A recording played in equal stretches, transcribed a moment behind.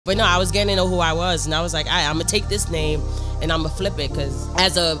But no, I was getting to know who I was, and I was like, all right, I'm gonna take this name and I'm gonna flip it, because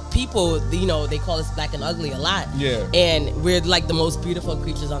as a people, you know, they call us black and ugly a lot. Yeah. And we're like the most beautiful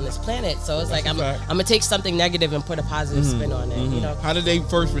creatures on this planet. So it's like I'm gonna take something negative and put a positive spin on it. You know. How did they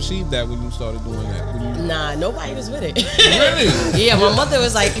first receive that when you started doing that? Nah, nobody was with it. Really? Yeah, my mother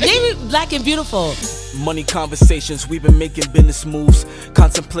was like, name it black and beautiful. Money conversations, we've been making business moves.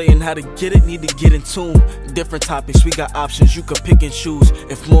 Contemplating how to get it, need to get in tune. Different topics, we got options, you could pick and choose.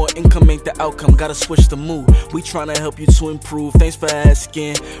 If more income ain't the outcome, gotta switch the mood. We tryna help you to improve, thanks for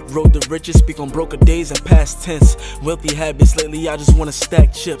asking. Road to riches, speak on broker days and past tense. Wealthy habits, lately I just wanna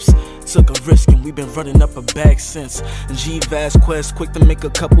stack chips. Took a risk and we've been running up a bag since. G-Vast quest, quick to make a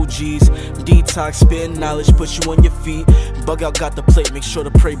couple G's. Detox, spitting knowledge, put you on your feet. Bug out, got the plate, make sure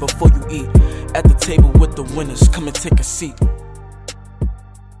to pray before you eat. At the table with the winners, come and take a seat.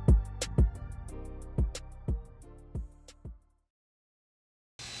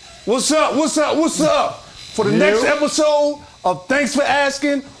 What's up? What's up? What's up? For the next episode of Thanks for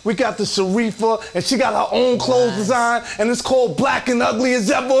Asking, we got the Sherifa, and she got her own clothes design, and it's called Black and Ugly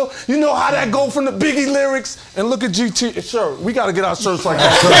as Ever. You know how that go from the Biggie lyrics. And look at GT shirt. We gotta get our shirts like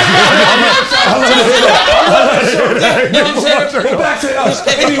that. But back to us.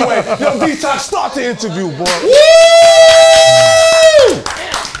 Anyway, yo, Detox, start the interview, boy. Woo!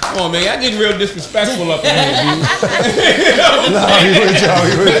 Come on, man, y'all getting real disrespectful up in here, dude. Nah, you with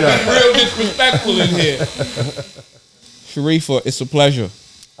y'all. Real disrespectful in here. Sherifa, it's a pleasure.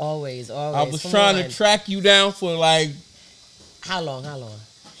 Always. I was trying to track you down for like... How long?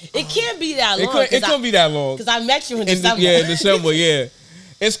 It can't be that long. It couldn't be that long. Because I met you in December. In December, yeah.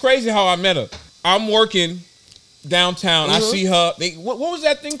 It's crazy how I met her. I'm working downtown. I see her. What was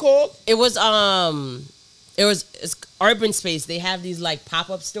that thing called? It's Urban Space. They have these like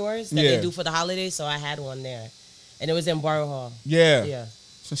pop-up stores that they do for the holidays, so I had one there. And it was in Borough Hall. Yeah.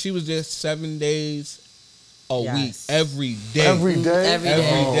 So she was there 7 days a week, every day. Every day? Every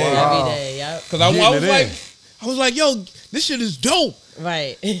day, yep. Because I was like, yo, this shit is dope.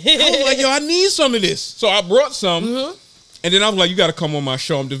 Right. I was like, yo, I need some of this. So I brought some. And then I was like, you got to come on my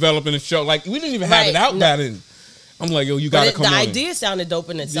show. I'm developing a show. Like, we didn't even have it out by then. I'm like, yo, you got to come on. The idea sounded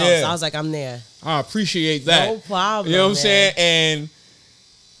dope in itself, so I was like, I'm there. I appreciate that. No problem, You know what I'm saying? And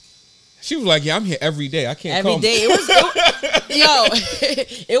she was like, yeah, I'm here every day. I can't come. Every day.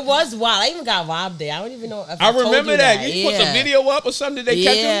 It was wild. I even got robbed there. I don't even know if I remember that. You put the video up or something? Did they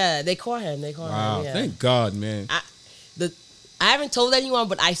catch him? Yeah, they caught him. Wow, Yeah. thank God, man. I haven't told anyone,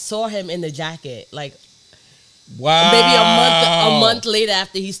 but I saw him in the jacket. Like, wow. Maybe a month later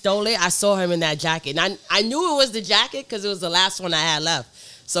after he stole it, I saw him in that jacket. And I knew it was the jacket because it was the last one I had left.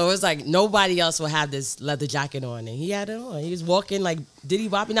 So it was like nobody else would have this leather jacket on, and he had it on. He was walking like Diddy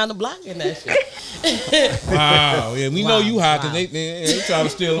bopping down the block in that shit. Wow, yeah, we know you hot because they try to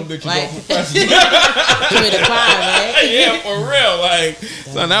steal them bitches off the press. Commit a crime, right? Yeah, for real. Like,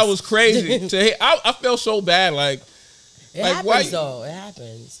 son, that was crazy. I felt so bad. Like, it happens though. It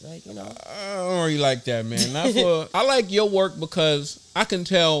happens. Like, you know. I don't really like that, man. I like your work because I can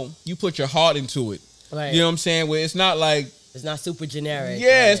tell you put your heart into it. Right. You know what I'm saying? Where it's not like. It's not super generic.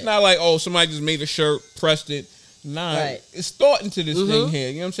 Yeah, right? It's not like, oh, somebody just made a shirt, pressed it. Nah, it's thought into this thing here.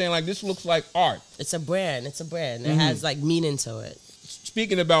 You know what I'm saying? Like, this looks like art. It's a brand. It has, like, meaning to it.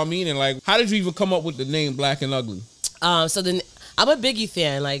 Speaking about meaning, like, how did you even come up with the name Black and Ugly? I'm a Biggie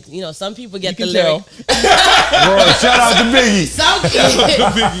fan. Like, you know, some people get the Bro, lyric. shout out to Biggie.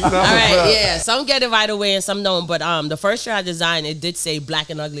 All right, yeah. Some get it right away and some don't. But the first shirt I designed, it did say Black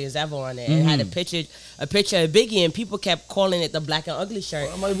and Ugly as Ever on it. It had a picture of Biggie, and people kept calling it the Black and Ugly shirt.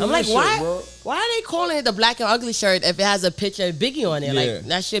 I'm like, why are they calling it the Black and Ugly shirt if it has a picture of Biggie on it? Like,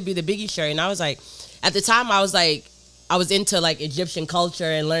 that should be the Biggie shirt. And I was like, at the time, I was into like Egyptian culture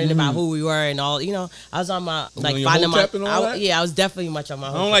and learning about who we were and all. You know, I was on my like finding my. I was definitely much on my.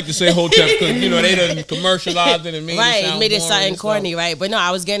 I don't like to say Hotep because you know they done commercialized it and made it something corny, right? But no, I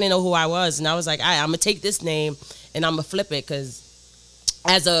was getting to know who I was, and I was like, all right, I'm gonna take this name and I'm gonna flip it because.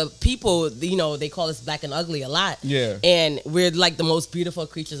 As a people, you know, they call us black and ugly a lot. Yeah. And we're like the most beautiful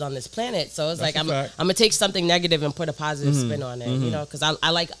creatures on this planet. So it's like, I'm going to take something negative and put a positive spin on it, you know, because I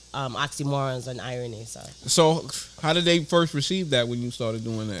like oxymorons and irony. So how did they first receive that when you started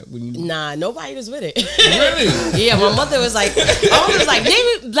doing that? Nah, nobody was with it. Really? Yeah, my mother was like, name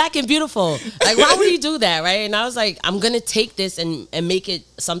it Black and Beautiful. Like, why would you do that, right? And I was like, I'm going to take this and make it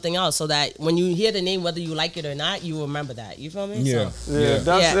something else so that when you hear the name, whether you like it or not, you remember that. You feel me? Yeah. So,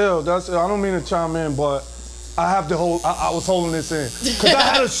 that's ill. That's ill. I don't mean to chime in, but I have to hold. I was holding this in because I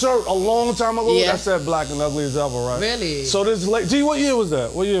had a shirt a long time ago that said Black and Ugly as Ever, right? Really? So this, G, what year was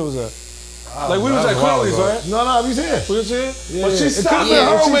that? Like we was at Quilly's, right? No, we was here. We was here? Yeah. But she stopped me.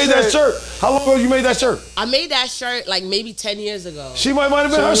 Her made that shirt. How long ago you made that shirt? I made that shirt like maybe 10 years ago. She might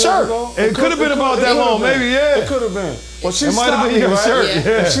have been her shirt. It could have been about that long, maybe, yeah. It could have been. Well, she stopped me, right? Shirt.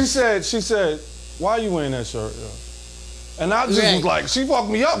 Yeah. And she said, why are you wearing that shirt? Yeah. And I just was like, she fucked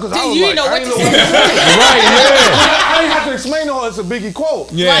me up because I was you like, know I what ain't to know say. what to say. Right, yeah. I ain't have to explain to her it's a Biggie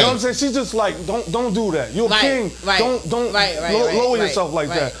quote. Yeah. You know what I'm saying? She's just like, don't do that. You're a king. Don't lower yourself like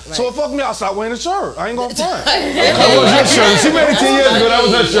that. So it fucked me up. I stopped wearing the shirt. I ain't gonna front. That was her shirt. She made it 10 years ago. That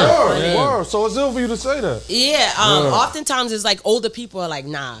was her shirt. Word. So it's ill for you to say that. Yeah. Oftentimes it's like older people are like,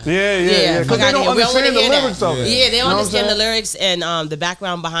 nah. Yeah. Because they don't understand the lyrics of it. Yeah, they don't understand the lyrics and the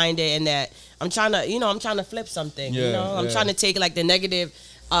background behind it, and that I'm trying to flip something. You know, I'm trying to take like the negative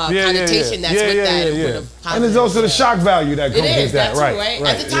connotation that's with that. And, put a positive, and there's also the shock value that comes with that, right?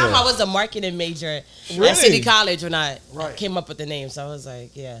 At the time, I was a marketing major at City College when I came up with the name. So I was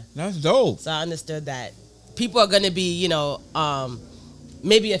like, that's dope. So I understood that people are gonna be,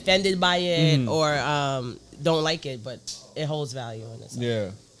 maybe offended by it or don't like it, but it holds value in it. So. Yeah.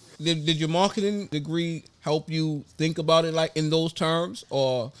 Did your marketing degree help you think about it like in those terms,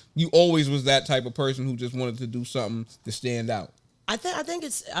 or you always was that type of person who just wanted to do something to stand out? I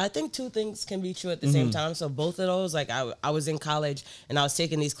think two things can be true at the same time. So both of those, like I was in college and I was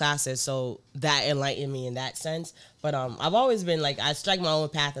taking these classes, so that enlightened me in that sense. But I've always been like, I strike my own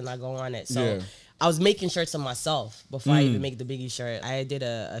path and I go on it. So I was making shirts of myself before I even make the Biggie shirt. I did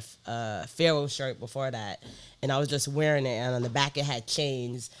a Pharaoh shirt before that, and I was just wearing it, and on the back it had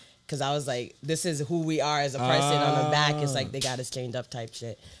chains. Because I was like, this is who we are as a person. On the back, it's like they got us chained up type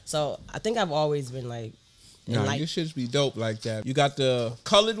shit. So I think I've always been like, nah, your shits be dope like that. You got the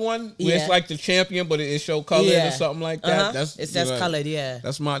colored one where it's like the champion, but it show colored or something like that. It says colored,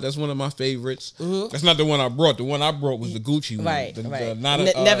 That's one of my favorites. That's not the one I brought. The one I brought was the Gucci one. Right. The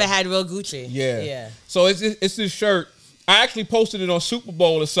never had real Gucci. Yeah. So it's this shirt. I actually posted it on Super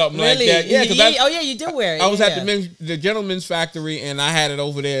Bowl or something like that. Yeah, you did wear it. I was at the Gentleman's Factory and I had it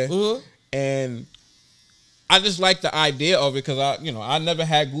over there, and I just like the idea of it because I never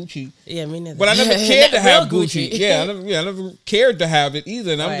had Gucci. Yeah, me neither. But I never cared to have Gucci. I never cared to have it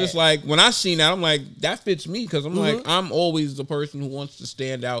either. And I'm just like, when I seen that, I'm like, that fits me because I'm like, I'm always the person who wants to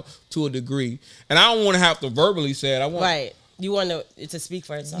stand out to a degree, and I don't want to have to verbally say it. I want You want it to speak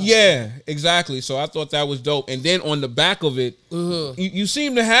for itself. Yeah, exactly. So I thought that was dope. And then on the back of it, you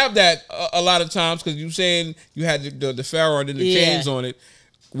seem to have that a lot of times because you saying you had the Pharaoh and then the chains on it.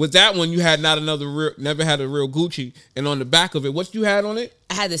 With that one, you had never had a real Gucci. And on the back of it, what you had on it?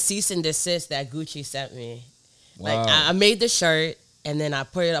 I had the cease and desist that Gucci sent me. Wow. Like I made the shirt and then I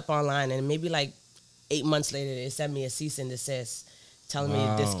put it up online, and maybe like 8 months later, they sent me a cease and desist telling me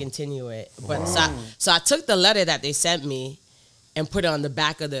to discontinue it. But so I took the letter that they sent me and put it on the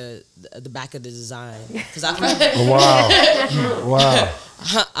back of the design because I felt wow.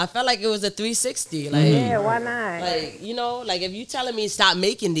 I felt like it was a 360. Like why not? Like like if you telling me stop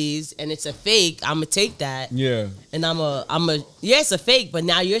making these and it's a fake, I'm gonna take that. Yeah. And I'm a it's a fake, but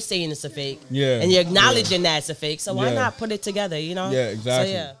now you're saying it's a fake. Yeah. And you're acknowledging that it's a fake. So why not put it together? You know? Yeah,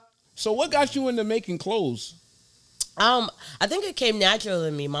 exactly. So So what got you into making clothes? I think it came natural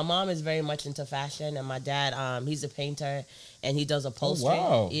to me. My mom is very much into fashion, and my dad, he's a painter, and he does upholstery.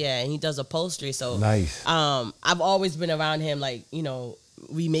 Oh, wow. Yeah, and he does upholstery. So nice. I've always been around him, like,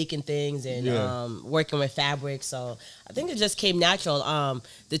 remaking things and working with fabric. So I think it just came natural.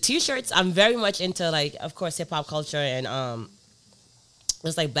 The t-shirts, I'm very much into, like, of course, hip hop culture and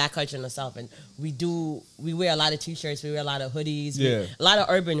it's like black culture in itself, and we wear a lot of t-shirts, we wear a lot of hoodies, a lot of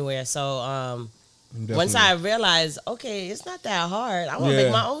urban wear. So once I realized, okay, it's not that hard. I want to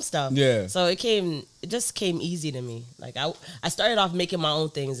make my own stuff. Yeah. So it just came easy to me. Like I started off making my own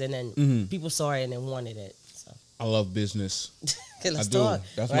things, and then people saw it and then wanted it. So I love business. Let's talk.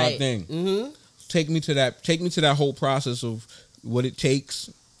 That's my thing. Mm-hmm. Take me to that whole process of what it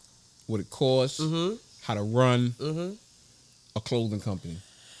takes, what it costs, how to run a clothing company.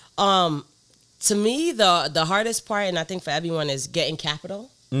 To me, the hardest part, and I think for everyone, is getting capital.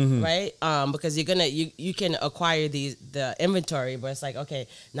 Right, because you can acquire the inventory, but it's like, okay,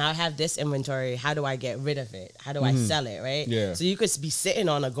 now I have this inventory. How do I get rid of it? How do I sell it? Right. Yeah. So you could be sitting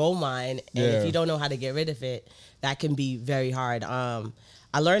on a gold mine, and if you don't know how to get rid of it, that can be very hard.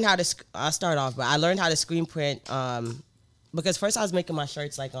 I learned how to. I'll start off, but I learned how to screen print because first I was making my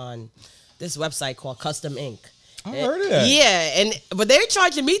shirts like on this website called Custom Ink. I heard of that. Yeah, but they're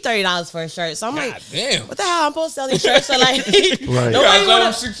charging me $30 for a shirt. So I'm like, damn, what the hell? I'm supposed to sell these shirts for like nobody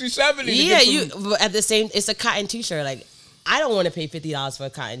want 60, 70. Yeah, at the same. It's a cotton t-shirt. Like I don't want to pay $50 for a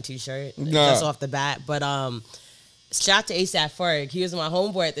cotton t-shirt just off the bat. But shout out to ASAP Ferg. He was my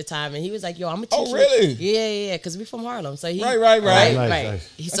homeboy at the time, and he was like, "Yo, I'm gonna teach you." Oh, really? Yeah. Because we from Harlem, so he right. Nice.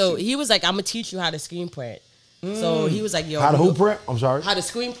 So he was like, "I'm gonna teach you how to screen print." So he was like, "Yo, how to who print? I'm sorry. How to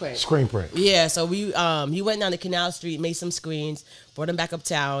screen print? Screen print. Yeah. So we he went down to Canal Street, made some screens, brought them back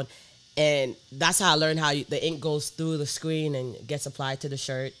uptown, and that's how I learned how the ink goes through the screen and gets applied to the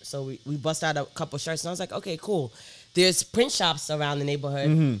shirt. So we bust out a couple shirts, and I was like, "Okay, cool." There's print shops around the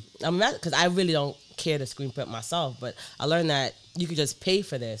neighborhood. I'm not, because I really don't care to screen print myself, but I learned that you could just pay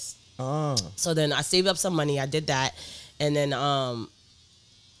for this. So then I saved up some money. I did that, and then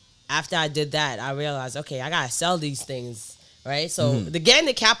after I did that, I realized, okay, I gotta sell these things, right? So the getting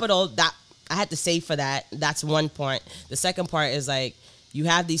the capital, that I had to save for that. That's one part. The second part is like, you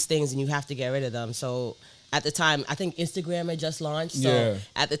have these things and you have to get rid of them. So at the time, I think Instagram had just launched. So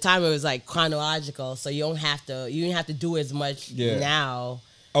at the time, it was like chronological. So you didn't have to do as much now.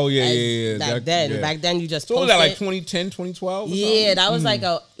 Oh, yeah. Back then, you just so post was that like it. 2010, 2012? Yeah, that was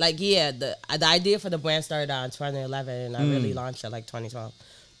the idea for the brand started out in 2011, and I really launched it like 2012.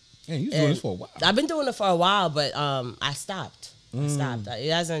 Yeah, you doing this for a while. I've been doing it for a while, but I stopped. It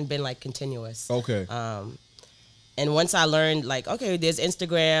hasn't been like continuous. Okay. And once I learned, like, okay, there's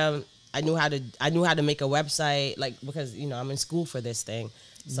Instagram. I knew how to make a website, like, because I'm in school for this thing,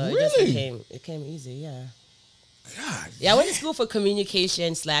 so it just became easy. Yeah. God. Yeah, I went to school for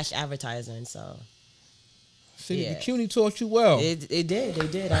communication / advertising. So. See, the CUNY taught you well. It did. You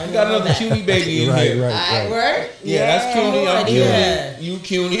got another CUNY baby in here. Right. Word? Yeah, that's CUNY. I'm CUNY. You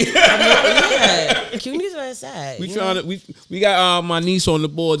CUNY. Yeah. CUNY's where it's at. We got my niece on the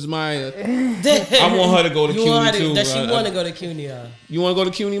boards, Maya. I want her to go to CUNY too. Does she want to go to CUNY? You want to go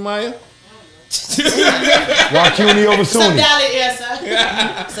to CUNY, Maya? Why CUNY over SUNY?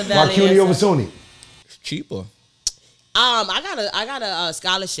 It's a valid answer. Why CUNY over SUNY? It's cheaper. I got a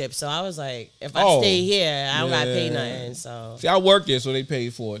scholarship, so I was like, if I stay here, I don't gotta pay nothing. So see, I work there, so they pay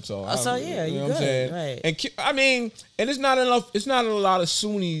for it. So you know what I'm saying? Right? And I mean, and it's not enough. It's not a lot of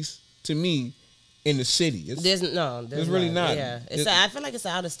SUNYs to me in the city. There's really not. Yeah, I feel like it's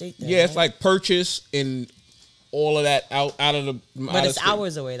an out of state thing. Yeah, it's like Purchase and all of that out of the. But it's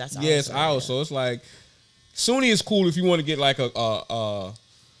hours away. That's hours it's hours. So it's like SUNY is cool if you want to get like a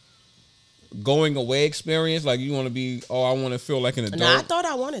going away experience, like you want to be, I want to feel like an adult. No, I thought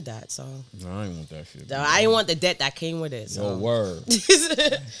I wanted that, so. No, I didn't want that shit. No, I didn't want the debt that came with it. So. No word.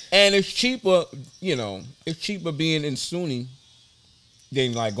 And it's cheaper, it's cheaper being in SUNY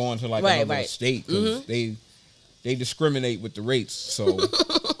than like going to like another state, because they discriminate with the rates. So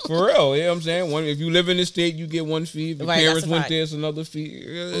for real, you know what I'm saying? If you live in the state, you get one fee. If your parents went there, it's another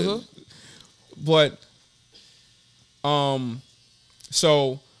fee. But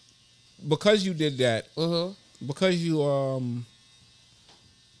so. Because you did that, because you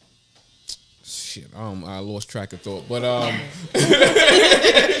I lost track of thought. But I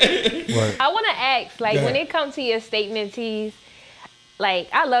want to ask, like, when it comes to your statement tees, like,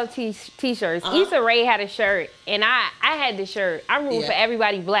 I love t-shirts. Issa Rae had a shirt, and I had the shirt. I'm rooting for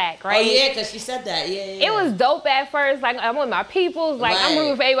everybody black, right? Oh, yeah, because she said that. Yeah. It was dope at first. Like, I'm with my peoples. Like, I'm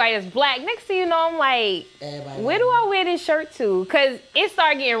rooting for everybody that's black. Next thing you know, I'm like, where do I wear this shirt to? Because it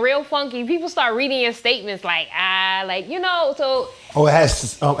started getting real funky. People start reading your statements like, so. Oh, it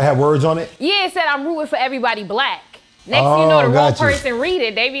had words on it? Yeah, it said I'm rooting for everybody black. Next thing you know, the wrong person read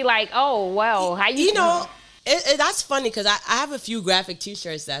it. They be like, oh, well, how you know? That's funny because I have a few graphic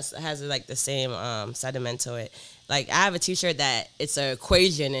T-shirts that has like the same sentiment to it. Like I have a T-shirt that it's an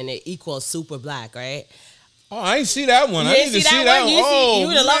equation and it equals super black, right? Oh, I ain't see that one. I need to see that one. You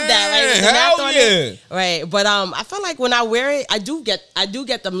would have loved that, right? Hell yeah! Right, but I feel like when I wear it, I do get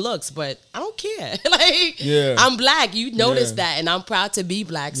them looks, but I don't care. Like, I'm black. You notice that, and I'm proud to be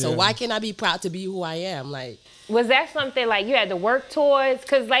black. So why can't I be proud to be who I am? Like, was that something like you had to work towards?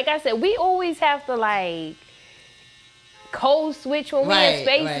 Because, like I said, we always have to like code switch when we in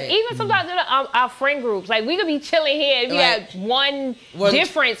spaces. Right. Even sometimes in our friend groups, like we could be chilling here and we have one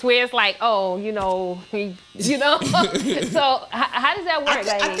difference where it's like, so how does that work?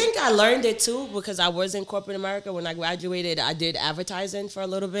 I think I learned it too because I was in corporate America. When I graduated, I did advertising for a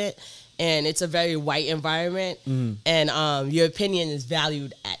little bit, and it's a very white environment, and your opinion is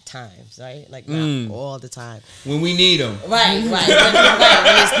valued at times, right? Like not all the time. When we need them. Right, when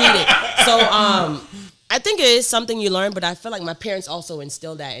it's needed. So I think it is something you learn, but I feel like my parents also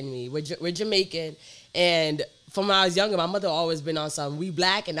instilled that in me. We're Jamaican, and from when I was younger, my mother always been on something. We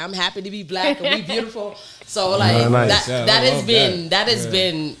black, and I'm happy to be black, and we beautiful. So like that has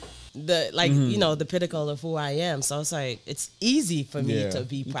been the the pinnacle of who I am. So it's like it's easy for me to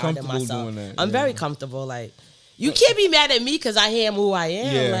be proud of myself. I'm very comfortable. Like You can't be mad at me because I am who I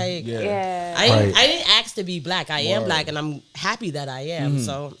am. I didn't ask to be black. I am black, and I'm happy that I am.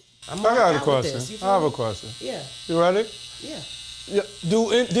 So I got a question. I have a question. Yeah. You ready? Yeah.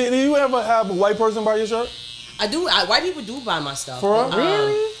 Did you ever have a white person buy your shirt? I do. White people do buy my stuff. For real?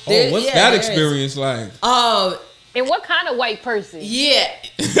 Really? What's that experience like? And what kind of white person? Yeah.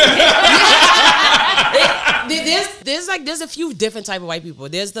 There's a few different type of white people.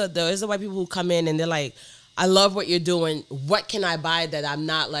 There's the white people who come in and they're like, I love what you're doing. What can I buy that I'm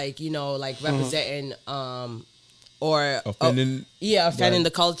not like, representing or offending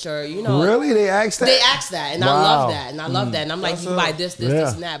the culture, Really? They ask that? They ask that, and I love that, and I love that. And I'm like, you buy this,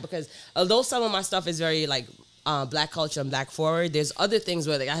 and that. Because although some of my stuff is very like black culture and black forward, there's other things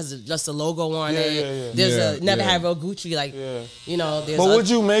where it has just a logo on it. There's a never had real Gucci, like, there's But would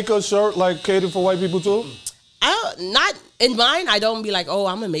you make a shirt like catered for white people too? Not in mine. I don't be like, oh,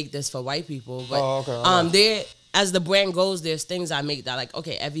 I'm gonna make this for white people. But there, as the brand goes, there's things I make that like,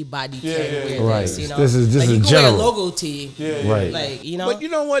 okay, everybody can wear this. This is like, you can general. wear a logo tee. Right. Like, But you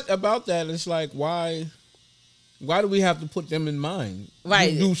know what about that? It's like, why do we have to put them in mind?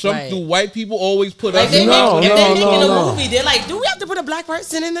 Right. Do white people always put us in mind? If they're making a movie, they're like, do we have to put a black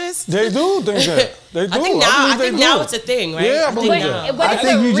person in this? They do think that. They do. I think now it's a thing, right? Yeah, I believe that. I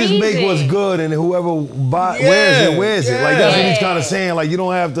think you just make what's good, and whoever wears it. Like that's what he's kind of saying. Like you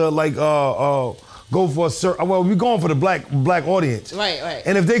don't have to like go for a certain. Well, we're going for the black audience. Right.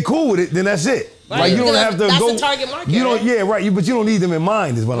 And if they cool with it, then that's it. Right. Like you don't have to that's go. That's the target market. You don't. But you don't need them in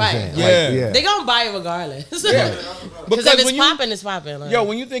mind. Is what I'm saying. Yeah. They gonna buy it regardless. Because if it's popping, it's popping. Like. Yo,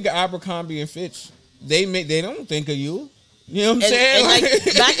 when you think of Abercrombie and Fitch, they don't think of you. You know what I'm saying? And like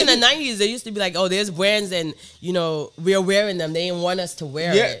back in the 90s, they used to be like, oh, there's brands and, we're wearing them. They didn't want us to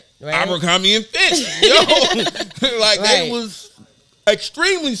wear it. Right? Abercrombie and Fitch. Yo. They was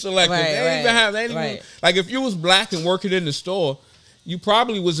extremely selective. They didn't even like if you was black and working in the store, you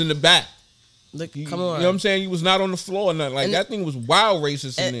probably was in the back. Look, come on. You know what I'm saying? You was not on the floor or nothing. Like that thing was wild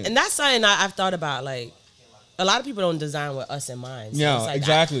racist in there. And that's something I've thought about. Like a lot of people don't design with us in mind. So yeah,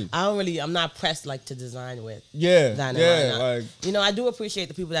 exactly. I'm not pressed like to design with design in mind. I do appreciate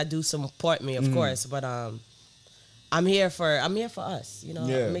the people that do support me, of course, but I'm here for us.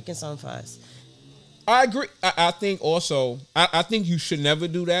 I'm making something for us. I agree. I think also I think you should never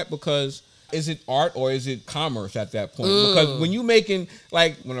do that because is it art or is it commerce at that point? Because when you making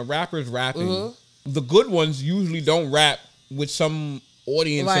like when a rapper's rapping, the good ones usually don't rap with some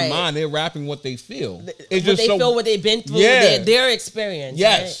audience in mind. They're rapping what they feel. It's just feel what they've been through, their experience.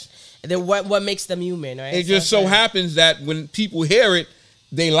 Yes. Right? And then what makes them human, right? It just so happens that when people hear it,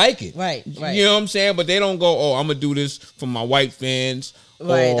 they like it. Right. You know what I'm saying? But they don't go, oh, I'm gonna do this for my white fans.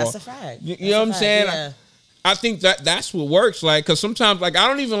 Right, that's a fact. You know what I'm saying? Yeah. I think that's what works. Like, because sometimes, like, I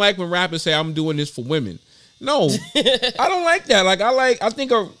don't even like when rappers say I'm doing this for women. No, I don't like that. Like, I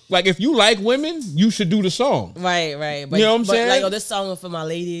think, like, if you like women, you should do the song. Right. But, you know what I'm saying? Like, this song is for my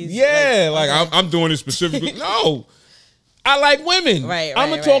ladies. Yeah, I'm doing it specifically. No, I like women. Right. I'm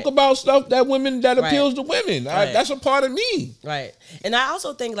gonna talk about stuff that appeals to women. That's a part of me. Right. And I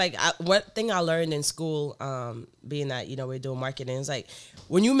also think like one thing I learned in school, being that we're doing marketing, is like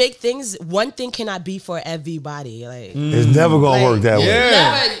when you make things, one thing cannot be for everybody. Like it's never gonna work that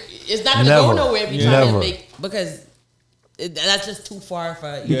way. It's not gonna go nowhere if you try to make because. That's just too far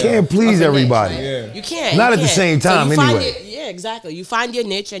for you can't please everybody. Right? You can't. Not at the same time, anyway. Exactly. You find your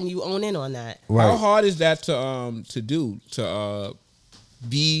niche and you own in on that. Right. How hard is that to do? To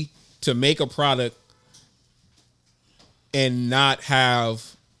make a product and not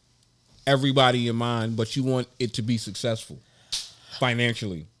have everybody in mind, but you want it to be successful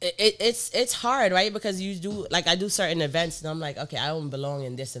financially? It's hard, right? Because you do I do certain events and I'm like, okay, I don't belong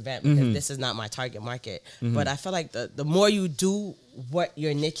in this event because this is not my target market. But I feel like the more you do what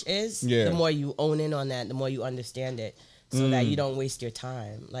your niche is, the more you own in on that, the more you understand it, so that you don't waste your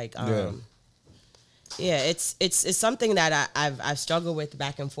time. Like, it's something that I've struggled with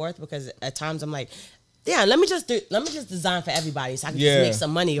back and forth because at times I'm like, let me just design for everybody so I can just make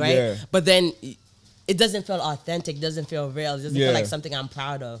some money, right? Yeah. But then it doesn't feel authentic, doesn't feel real, it doesn't feel like something I'm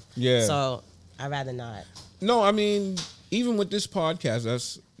proud of. Yeah. So I'd rather not. No, I mean, even with this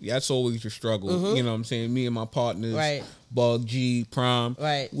podcast, that's always your struggle. You know what I'm saying? Me and my partners, right. Bug, G, Prime.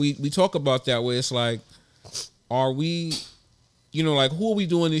 Right. We talk about that where it's like, are we, like who are we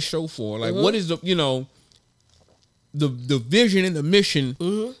doing this show for? Like what is the vision and the mission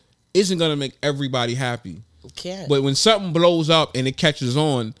isn't gonna make everybody happy. It can't. But when something blows up and it catches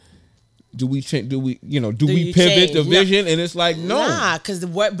on, do we change? Do we pivot the vision? And it's like, no. Nah, because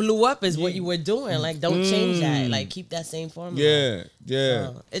what blew up is what you were doing. Like, don't change that. Like, keep that same formula. Yeah, yeah.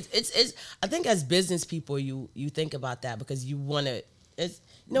 So it's. I think as business people, you think about that because you want to.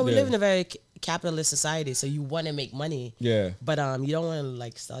 We live in a very capitalist society, so you want to make money. Yeah. But you don't want to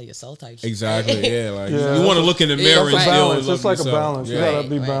like sell your soul type shit. Exactly. Yeah. Like you want to look in the mirror and still love It's like yourself. a balance. You gotta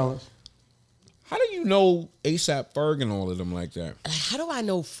be balanced. How do you know ASAP Ferg and all of them like that? How do I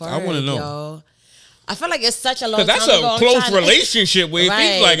know Ferg? I want to know. Yo? I feel like it's such a long time Because ago. that's a close relationship with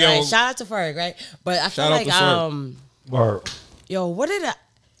he's like, yo. Shout out to Ferg, right? But I feel like yo, what did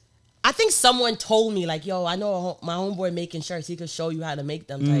I think someone told me like, yo, I know my homeboy making shirts. He could show you how to make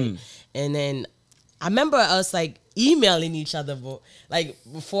them type. And then I remember us like emailing each other, but like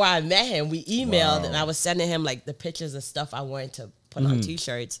before I met him, we emailed and I was sending him like the pictures of stuff I wanted to put on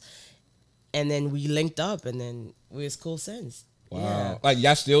t-shirts. And then we linked up and then we was cool since. Wow. Yeah. Like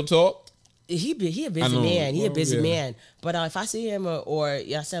y'all still talk? He a busy man. He a busy man. But if I see him or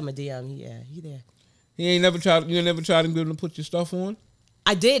I send him a DM, he there. You ain't never tried to get him to put your stuff on?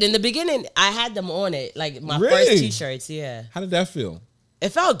 I did. In the beginning, I had them on it. Like my Really? first t-shirts, yeah. How did that feel? It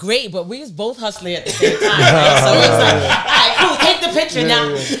felt great, but we was both hustling at the same time. Right? So it was like, all right, cool, take the picture now.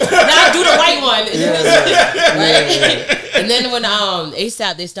 Now do the white one. Right? And then when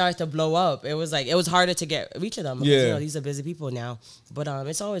ASAP they started to blow up, it was harder to reach of them because these are busy people now. But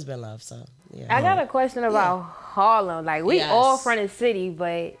it's always been love. So yeah. I got a question about Harlem. Like we all from the city,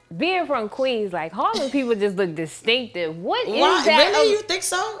 but being from Queens, like Harlem people just look distinctive. What is that? Really, you think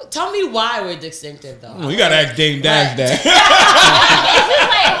so? Tell me why we're distinctive though. You gotta ask Dame Dash that. It's just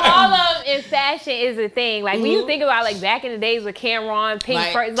like Harlem in fashion is a thing. Like when you think about like back in the days with Cameron,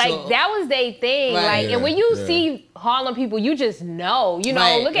 Pink First, like that was their thing. Like and when you see Harlem people, you just know. You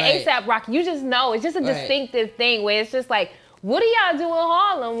know, look at ASAP Rocky, you just know. It's just a distinctive thing where it's just like, what do y'all do in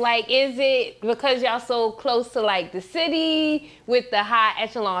Harlem? Like, is it because y'all so close to like the city with the high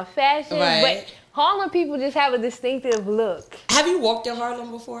echelon fashion? But Harlem people just have a distinctive look. Have you walked in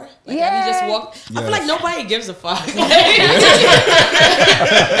Harlem before? Like, have you just walked? Yes. I feel like nobody gives a fuck. And I think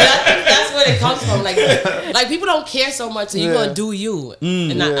that's where it comes from. Like people don't care so much, so you're gonna do you.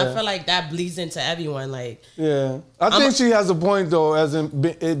 And I feel like that bleeds into everyone. Like, I think she has a point though, as in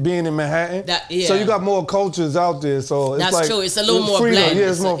it being in Manhattan. So you got more cultures out there. So it's that's true. It's a little more blend. Yeah,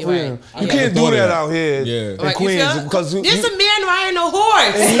 it's more freedom. You can't do that out here in Queens because there's a man riding a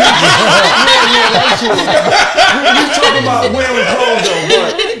horse. That's true. You talking about wearing clothes though,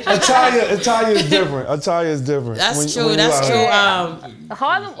 but attire is different. Attire is different. That's true. That's true.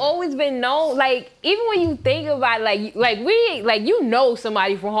 Harlem always been known, like even when you think about like you know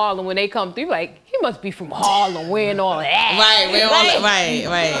somebody from Harlem when they come through, like he must be from Harlem wearing all that. Right.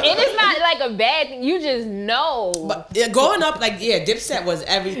 And it's not like a bad thing. You just know. But growing up, Dipset was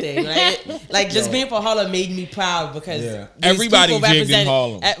everything, right? Like just being from Harlem made me proud because everybody jigged in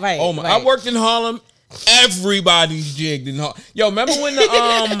Harlem. Right. I worked in Harlem. Everybody's jigged in Harlem. Yo, remember when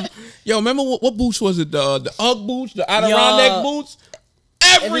remember what boots was it? The UGG boots, the Adirondack boots.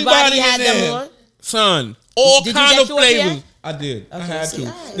 Everybody had them on. Son, all kind of flavors. I did. Okay, I had to.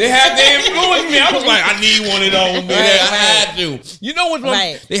 They influenced me. I was like, I need one of those. I had to. You know what?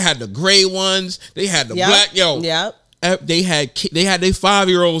 They had the gray ones. They had the black. They had their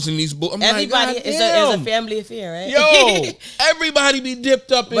 5-year-olds in these books. Everybody is a family affair, right? Yo, everybody be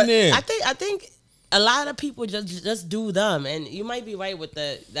dipped up in there. I think a lot of people just do them, and you might be right with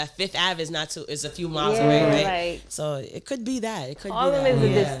that Fifth Ave is a few miles away, right? So it could be that. It could Harlem be that. is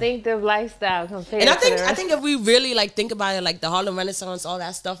a distinctive lifestyle compared. And I think if we really think about it, like the Harlem Renaissance, all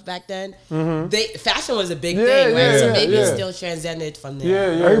that stuff back then, fashion was a big thing, right? So maybe it's still transcended from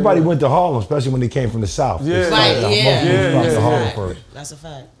there. Yeah. Everybody went to Harlem, especially when they came from the South. That's a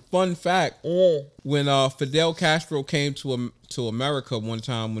fact. Fun fact: when Fidel Castro came to America one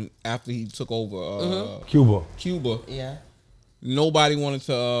time, after he took over Cuba, nobody wanted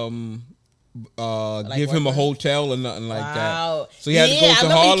to give him a hotel or nothing like that. So he had to go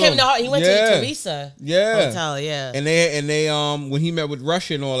to Harlem. He went to the Teresa Hotel, And they when he met with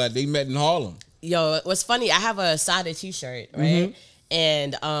Russia and all that, they met in Harlem. Yo, what's funny? I have a Sada T-shirt, right?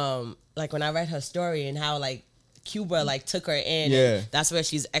 And like when I read her story and how Cuba took her in. That's where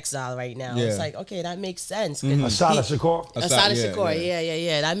she's exiled right now. It's like, okay, that makes sense. Asada Shakur. Asada Shakur.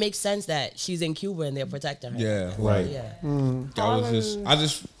 Yeah. That makes sense that she's in Cuba and they're protecting her. Yeah, right. I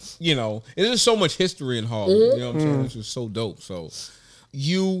just it's just so much history in Harlem. You know what I'm saying? It's just so dope. So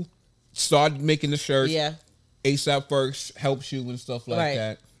you started making the shirts. Yeah. ASAP Ferg helps you and stuff like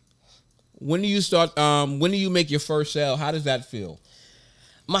that. When do you start? When do you make your first sale? How does that feel?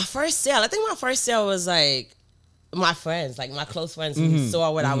 My first sale, I think my first sale was my friends, like my close friends who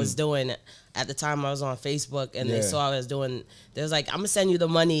saw what I was doing at the time. I was on Facebook and they saw what I was doing. They was like, I'm gonna send you the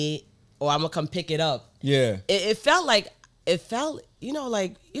money or I'm gonna come pick it up. Yeah. It felt, you know,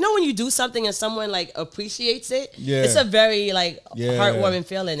 like, you know when you do something and someone like appreciates it? Yeah. It's a very like heartwarming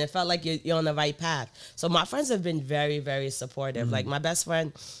feeling. It felt like you're on the right path. So my friends have been very, very supportive. Like my best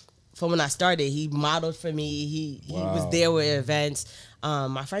friend, from when I started, he modeled for me. He was there with events.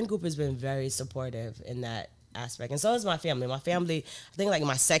 My friend group has been very supportive in that aspect, and so is my family. My family, I think like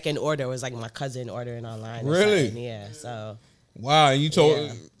my second order was like my cousin ordering online. Really? Yeah. So. Wow, and you told,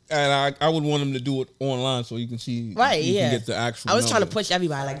 and I would want him to do it online so you can see. Right. You can get the actual. I was trying to push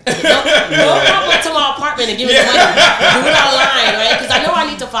everybody like, don't come up to my apartment and give me the money. Do it online, right? Because I know I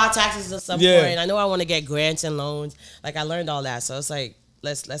need to file taxes at some point. I know I want to get grants and loans. Like I learned all that, so it's like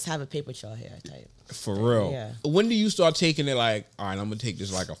let's have a paper trail here type. For real. Yeah. When do you start taking it like, all right, I'm going to take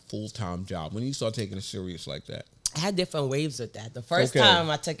this like a full-time job? When do you start taking it serious like that? I had different waves with that. The first time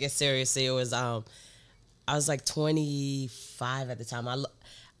I took it seriously, it was, I was like 25 at the time.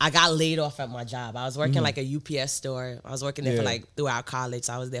 I got laid off at my job. I was working like a UPS store. I was working there for like throughout college.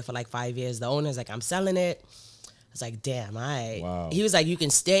 So I was there for like 5 years. The owner's like, I'm selling it. I was like, damn, all right. Wow. He was like, you can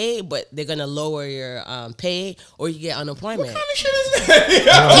stay, but they're going to lower your pay or you get unemployment. What kind of shit is that?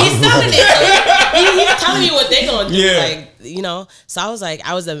 He's selling it. He's telling me what they're going to do. Yeah. Like, you know, so I was like,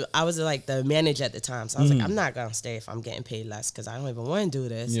 I was like the manager at the time. So I was like, I'm not going to stay if I'm getting paid less because I don't even want to do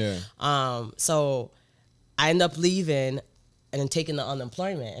this. Yeah. So I ended up leaving and then taking the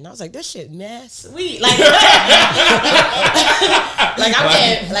unemployment. And I was like, this shit, man, sweet. Like,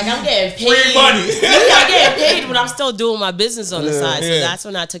 I'm getting paid. Free money. I'm getting paid, but I'm still doing my business on the side. So that's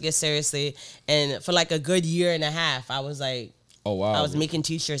when I took it seriously. And for like a good year and a half, I was like, oh wow, I was making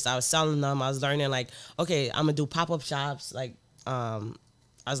t-shirts. I was selling them. I was learning like, okay, I'm gonna do pop-up shops. Like, I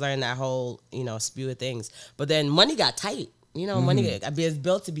was learning that whole, you know, spew of things. But then money got tight. You know, money is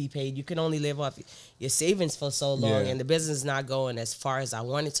built to be paid. You can only live off your savings for so long, and the business is not going as far as I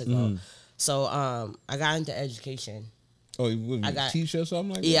wanted to go. So I got into education. Oh, I got teacher or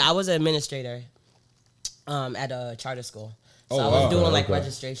something like that? Yeah, I was an administrator at a charter school. So I was doing like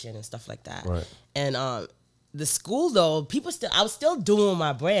registration and stuff like that. Right. And the school though, I was still doing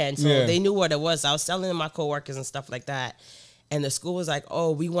my brand, so they knew what it was. I was selling to my coworkers and stuff like that. And the school was like,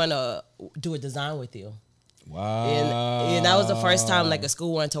 "Oh, we want to do a design with you." Wow. And that was the first time like a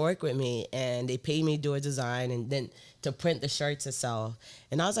school wanted to work with me, and they paid me to do a design and then to print the shirts itself.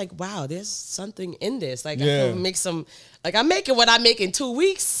 And I was like, wow, there's something in this. Like I can make some, like I'm making what I make in 2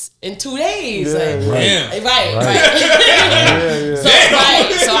 weeks, in 2 days. So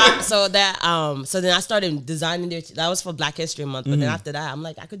then I started designing that was for Black History Month. But then after that, I'm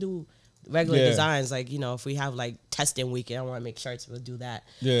like, I could do regular designs, like, you know, if we have like testing week and I want to make shirts, we'll do that.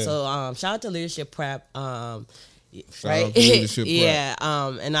 So shout out to Leadership Prep. And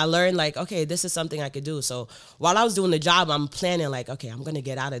I learned like, okay, this is something I could do. So while I was doing the job, I'm planning like, okay, I'm gonna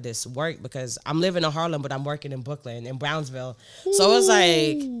get out of this work because I'm living in Harlem, but I'm working in Brooklyn, in Brownsville. So it's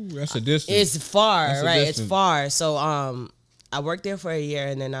like, that's a distance. It's far, It's far. So I worked there for a year,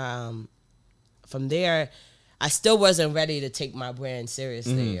 and then from there, I still wasn't ready to take my brand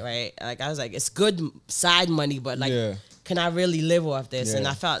seriously, right? Like I was like, it's good side money, but like, can I really live off this? And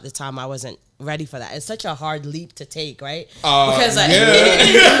I felt at the time I wasn't ready for that. It's such a hard leap to take, right? Because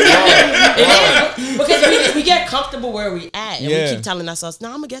because we get comfortable where we at, and we keep telling ourselves, "No,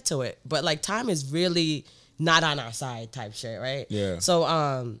 I'm gonna get to it." But like, time is really not on our side type shit, right? Yeah. So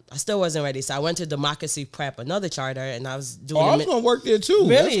I still wasn't ready. So I went to Democracy Prep, another charter, and I was doing. Oh, I was gonna work there too.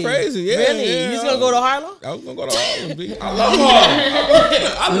 Really? That's crazy. Yeah. Really? Yeah. You was gonna go to Harlem? I was gonna go to Harlem. I love Harlem.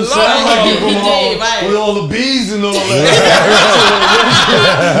 I love Harlem. With all the bees and all that.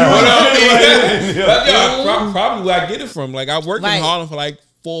 Probably where I get it from. Like I worked in Harlem for like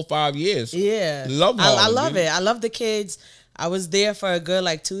 4 or 5 years. Yeah. Love Harlem. I love it. I love the kids. I was there for a good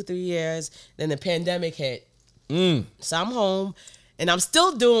like 2-3 years. Then the pandemic hit. So I'm home, and I'm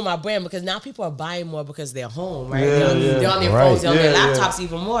still doing my brand because now people are buying more because they're home, right? They're on their phones, they're on their laptops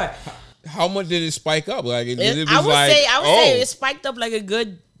even more. How much did it spike up? Like I would say it spiked up like a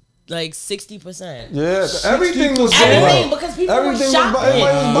good 60%. Yeah, everything was because people were shopping.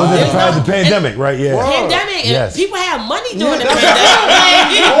 Prior to the pandemic, right? Yeah. Pandemic, and people had money during the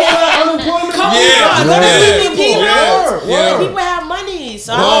pandemic. All that unemployment. People had money,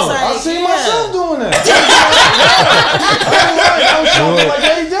 so I was like, I see myself doing that. I was shopping like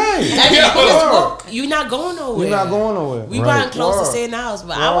every day. You're not going nowhere. You're not going nowhere. We buying clothes to stay in the house,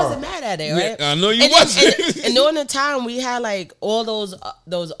 but I wasn't mad at it, right? I know you wasn't. And during the time we had like all those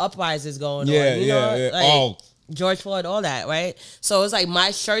uprisings going on. You know? Oh, George Floyd, all that, right? So it's like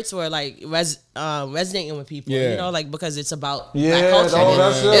my shirts were like resonating with people, you know, like because it's about black culture.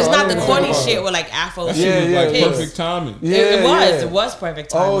 It's not the corny shit with like Afro shit. Like perfect timing. It was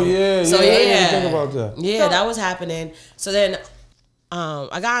perfect timing. Oh yeah, so I didn't think about that. Yeah, that was happening. So then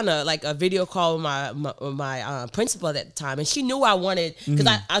I got on a video call with my principal at the time, and she knew I wanted, because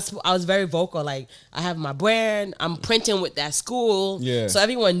I was very vocal. Like, I have my brand, I'm printing with that school, so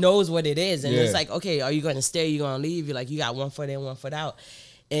everyone knows what it is. And it's like, okay, are you going to stay? Are you going to leave? You're like, you got 1 foot in, 1 foot out.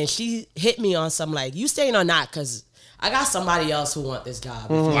 And she hit me on some like, you staying or not? Because I got somebody else who want this job.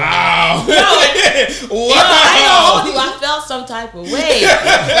 Wow. No, I know I felt some type of way,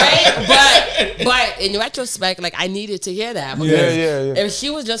 right? But in retrospect, like, I needed to hear that. Because if she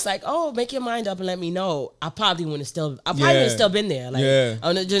was just like, oh, make your mind up and let me know, I probably would have still been there. Like, I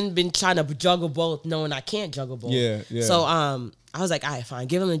would have just been trying to juggle both, knowing I can't juggle both. So I was like, all right, fine,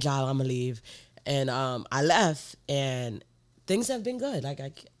 give him a job, I'm gonna leave. And I left, and things have been good. Like,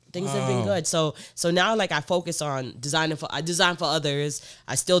 things have been good. So now, like, I focus on designing I design for others.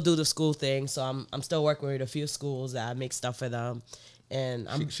 I still do the school thing. So I'm still working with a few schools that I make stuff for them. And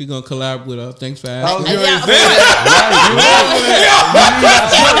she gonna collab with her. Thanks for asking. I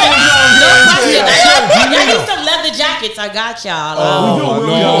need some leather jackets. I got y'all.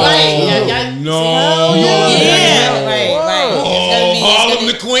 Harlem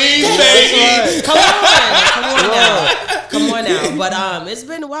the Queen, baby. Come on now. But it's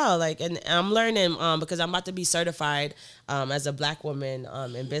been a while, like, and I'm learning because I'm about to be certified as a black woman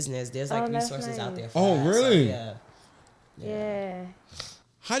in business. There's like resources out there for that. Really? So, yeah.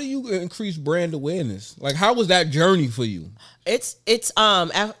 How do you increase brand awareness? Like, how was that journey for you? It's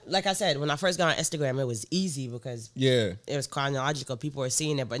like I said, when I first got on Instagram, it was easy because it was chronological. People were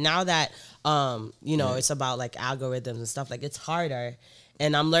seeing it. But now that it's about like algorithms and stuff, like, it's harder.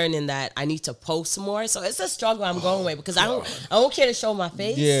 And I'm learning that I need to post more. So it's a struggle I'm going with because I don't care to show my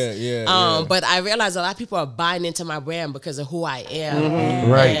face. But I realize a lot of people are buying into my brand because of who I am.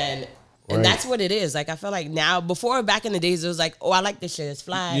 Right. And that's what it is. Like, I feel like now, before, back in the days, it was like, oh, I like this shit, it's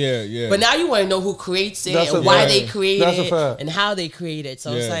fly. But now you want to know who creates it and why they create it and how they create it.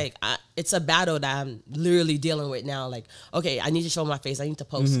 So it's like, it's a battle that I'm literally dealing with now. Like, okay, I need to show my face. I need to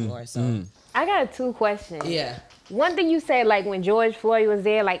post more. So I got 2 questions. Yeah. One thing you said, like, when George Floyd was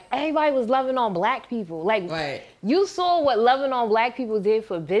there, like, everybody was loving on black people. Like, you saw what loving on black people did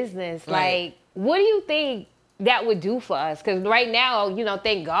for business. Like, what do you think that would do for us? Because right now,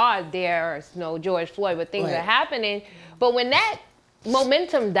 thank God there's no George Floyd, but things are happening. But when that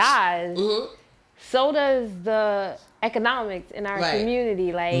momentum dies, so does the economics in our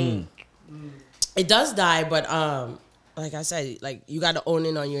community. Like, it does die, but like I said, like, you got to own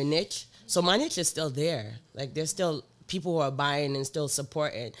in on your niche. So my niche is still there. Like, there's still people who are buying and still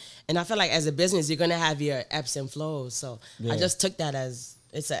supporting. And I feel like as a business, you're gonna have your ebbs and flows. So I just took that as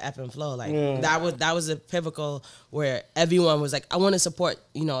it's an ebb and flow. Like that was a pivotal where everyone was like, I want to support,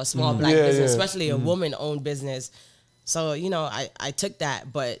 a small black business, especially a woman-owned business. So, I took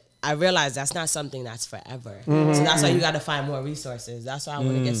that, but I realized that's not something that's forever. So that's why you got to find more resources. That's why I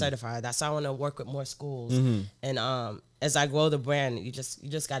want to get certified. That's why I want to work with more schools. And as I grow the brand, you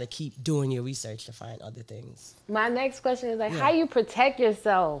just got to keep doing your research to find other things. My next question is like, how you protect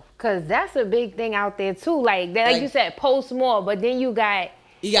yourself? Because that's a big thing out there too. Like you said, post more, but then you got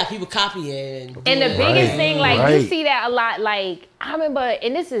people copying. And the biggest thing, like, you see that a lot. Like, I remember,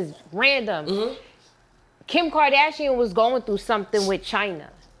 and this is random, Kim Kardashian was going through something with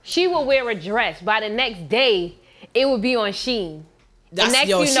China. She would wear a dress. By the next day, it would be on Shein. And next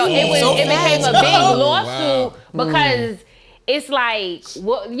it became a big lawsuit because it's like,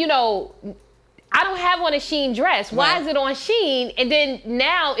 I don't have on a Shein dress. Why is it on Shein? And then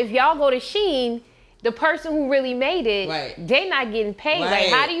now, if y'all go to Shein, the person who really made it, they not getting paid. Like,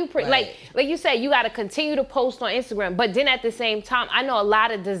 how do you like you said, you got to continue to post on Instagram, but then at the same time, I know a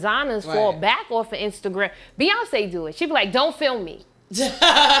lot of designers fall back off of Instagram. Beyonce do it. She be like, don't film me.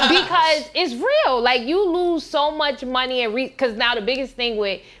 Because it's real. Like, you lose so much money and because now the biggest thing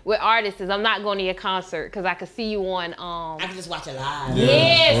with artists is I'm not going to your concert because I could see you on I can just watch it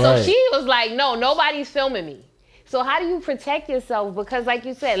live. So she was like, no, nobody's filming me. So how do you protect yourself? Because like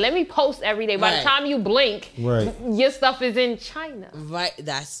you said, let me post every day. By the time you blink, your stuff is in China. Right.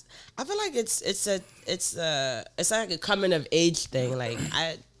 I feel like it's like a coming of age thing. Like,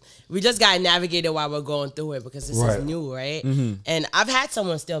 we just got to navigate it while we're going through it because this is new, right? And I've had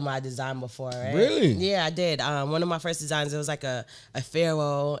someone steal my design before, right? Really? Yeah, I did. One of my first designs, it was like a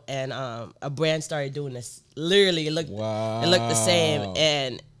pharaoh, and a brand started doing this. Literally, it looked the same.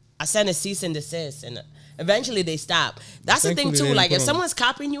 And I sent a cease and desist, and it eventually they stop. That's the thing too. Like if someone's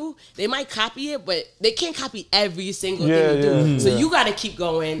copying you, they might copy it, but they can't copy every single thing you do. So you got to keep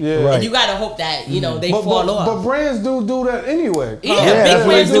going, and you got to hope that they fall off. But brands do that anyway. Big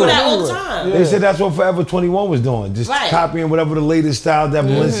brands do that all the time. They said that's what Forever 21 was doing, just copying whatever the latest style that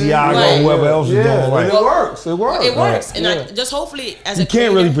Balenciaga or whoever else is doing. Right. It works. It works. It works, and I just hopefully as you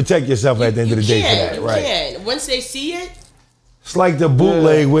can't really protect yourself at the end of the day for that, right? You can. Once they see it. It's like the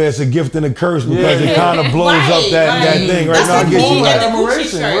bootleg where it's a gift and a curse because it kind of blows up that thing. Right now, I get you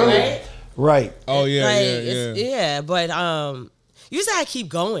right. Right. Oh yeah, yeah. But you just gotta keep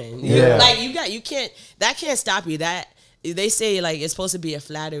going. Yeah. Like you can't. That can't stop you. That they say like it's supposed to be a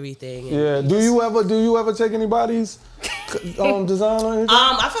flattery thing. Yeah. Do you ever take anybody's design or anything?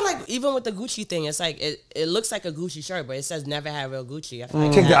 I feel like even with the Gucci thing, it's like it looks like a Gucci shirt, but it says never had real Gucci. I feel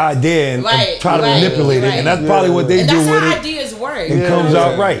like take the idea and try to manipulate it, and that's probably what they do with it. That's how ideas work. It comes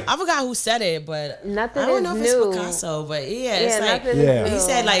out right. I forgot who said it, but nothing I don't know is if it's new. Picasso, but it's like he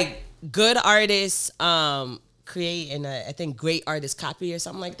said like good artists create and I think great artists copy or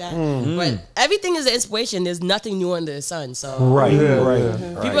something like that. But everything is an inspiration. There's nothing new under the sun. So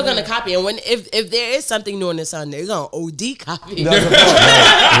people are gonna copy, and if there is something new under the sun, they're gonna OD copy. So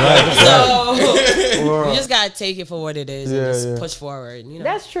you just gotta take it for what it is and just push forward. You know?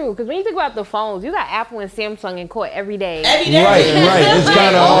 That's true, because when you think about the phones, you got Apple and Samsung in court every day. Every day. Right. It's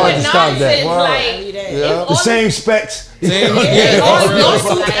kind of hard to stop that. Like, every day. The same specs.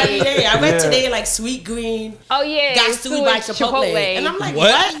 Lawsuits every day. I read today like Sweet Green. Oh yeah, got sued by Chipotle. And I'm like,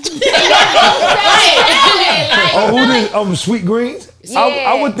 what? Who did Sweet Greens? Yeah.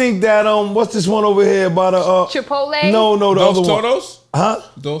 I would think that what's this one over here by the Chipotle? No, the Dos other Todos? one. Huh?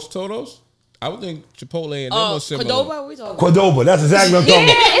 Dos Todos? I would think Chipotle and them are similar. Cordoba? What are we talking about? Cordoba, that's exactly what I'm talking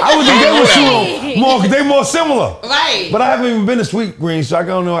about. I would think they were more because they're more similar. Right. But I haven't even been to Sweet Green, so I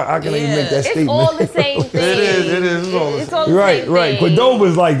don't know. I can't even make that statement. It's all the same thing. It is. It's all the same thing. Right.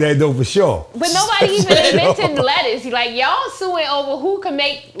 Cordoba's like that though for sure. But nobody even mentioned lettuce. Like y'all suing over who can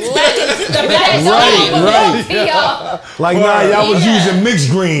make lettuce the best. Right. Like y'all was using mixed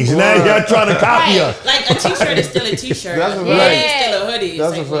greens, and now y'all trying to copy us. Like a t-shirt is still a t-shirt. That's a hoodie is still a hoodie.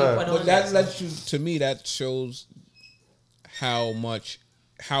 That's it's a like, fact. But that lets you, to me, that shows how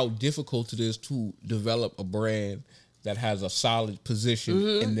difficult it is to develop a brand that has a solid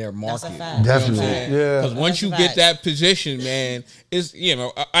position in their market. That's a fact. Definitely. Because once you get that position, man, it's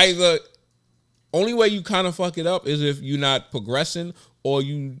either only way you kind of fuck it up is if you're not progressing or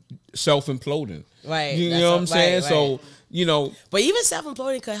you self-imploding. Right. You know what I'm saying? Right. So, but even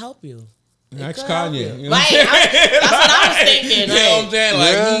self-imploding could help you. That's Kanye. You know Right. That's what I was thinking. You know what I'm saying?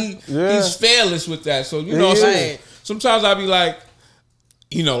 Like he's fearless with that. So sometimes I'll be like,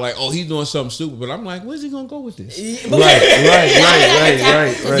 oh, he's doing something stupid, but I'm like, where's he gonna go with this? Right.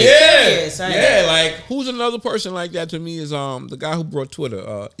 Yeah. Like who's another person like that to me is the guy who brought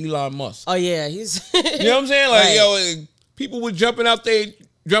Twitter, Elon Musk. Oh yeah, he's. You know what I'm saying? Like people were jumping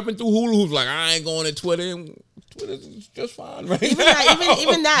through hula hoops. Like I ain't going to Twitter. And Twitter's just fine, right?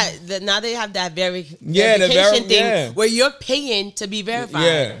 Even that now they have that verification thing where you're paying to be verified.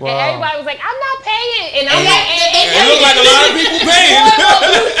 Yeah. Wow. And everybody was like, I'm not paying. And I'm like, it looks like a lot of people paying.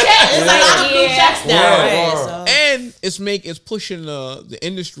 It's like a lot of blue checks now. And it's pushing the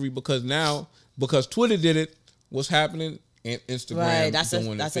industry because Twitter did it, what's happening? Instagram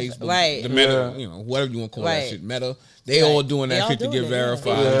doing it, Facebook, the Meta, whatever you want to call that shit, Meta. They all doing that shit to get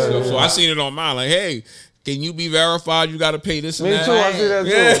verified. So I seen it on mine, like, hey, can you be verified? You got to pay this and that. Me too. I see that too.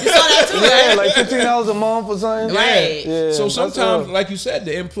 You saw that too, right? Like $15 a month or something. Right. Yeah, so sometimes, like you said,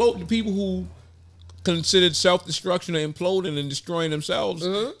 the people who considered self-destruction or imploding and destroying themselves,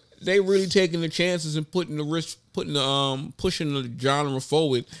 they really taking the chances and pushing the genre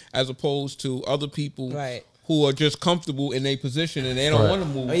forward as opposed to other people who are just comfortable in their position and they don't want to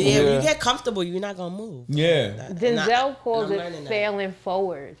move. When you get comfortable, you're not gonna move. Yeah. Denzel calls it failing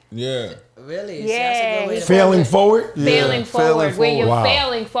forward. Yeah. Really? Yeah. Failing forward? Failing forward. When you're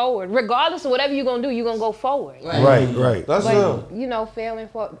failing forward. Regardless of whatever you're going to do, you're going to go forward. Right. That's failing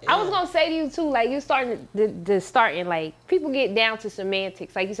forward. I was going to say to you, too, like, you're starting like, people get down to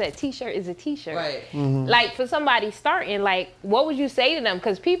semantics. Like you said, a t-shirt is a t-shirt. Right. Mm-hmm. Like, for somebody starting, like, what would you say to them?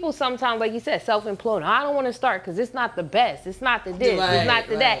 Because people sometimes, like you said, self-imploding. I don't want to start because it's not the best. It's not the this. It's not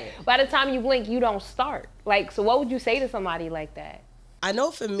the that. By the time you blink, you don't start. Like, so what would you say to somebody like that? I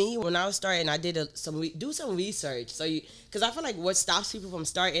know for me, when I was starting, I did some research. So because I feel like what stops people from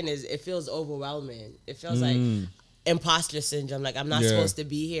starting is it feels overwhelming. It feels like imposter syndrome. Like I'm not supposed to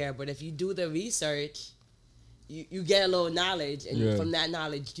be here. But if you do the research, you get a little knowledge, and from that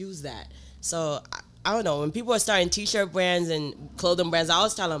knowledge, use that. So I don't know, when people are starting t-shirt brands and clothing brands, I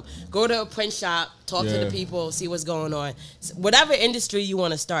always tell them, go to a print shop, talk to the people, see what's going on. Whatever industry you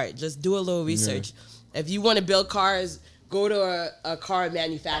want to start, just do a little research. If you want to build cars, go to a car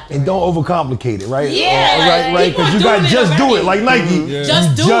manufacturer. And don't overcomplicate it, right? Yeah. Right, because you got to just do it. Like Nike,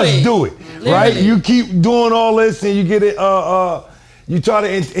 just do it. Right? You keep doing all this and you get it, you try to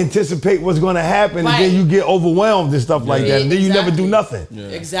anticipate what's going to happen, and then you get overwhelmed and stuff like that, and then you never do nothing.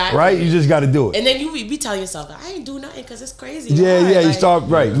 Exactly. Right? You just got to do it. And then you be telling yourself, I ain't do nothing because it's crazy. You start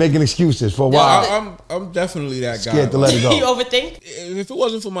making excuses for a while. I'm definitely that guy. Scared to let it go. You overthink? If it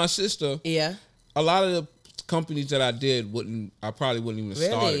wasn't for my sister, a lot of the companies that I did I probably wouldn't even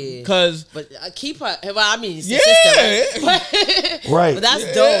start it. But keep her. Well, I mean, it's your sister, right? Right. But that's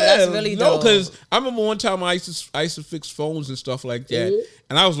dope. That's really dope. No, because I remember one time I used to fix phones and stuff like that,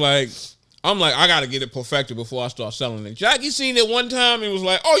 and I was like, I gotta get it perfected before I start selling it. Jackie seen it one time and was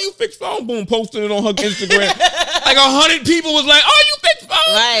like, "Oh, you fix phone?" Boom, posted it on her Instagram. Like 100 people was like, "Oh, you fix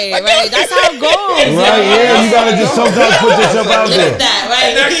phone?" Right. That's how it goes. Right. You gotta just sometimes put yourself out there.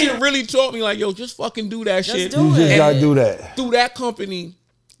 And that shit really taught me, like, yo, just fucking do that shit. You just gotta do that. Through that company,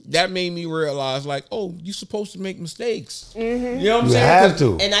 that made me realize, like, oh, you're supposed to make mistakes. You know what I'm saying? You have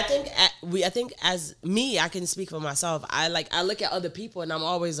to. And I think as me, I can speak for myself. I look at other people and I'm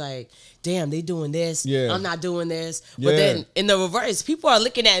always like, damn, they doing this. I'm not doing this. But then in the reverse, people are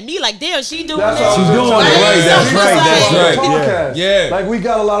looking at me like, damn, she doing this. She's doing it right. That's right. Yeah. Like we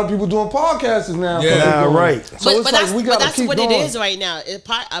got a lot of people doing podcasts now. Yeah, right. So that's what it is right now.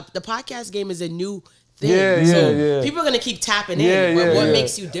 The podcast game is a new thing. Yeah. People are gonna keep tapping in. What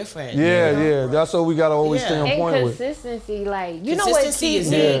makes you different? Yeah. That's what we gotta always stay on point with. Consistency, like you know what keeps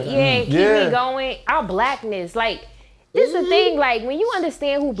me, keep me going. Our blackness, like. This is the thing, like, when you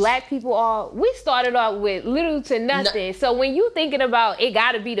understand who black people are, we started off with little to nothing. So when you thinking about it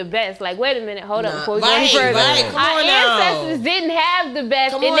gotta be the best, like, wait a minute, hold up before we go any further. Our ancestors didn't have the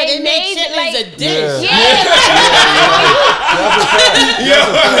best, and they made it like a dish.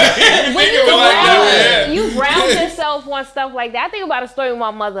 When you ground yourself on stuff like that. I think about a story with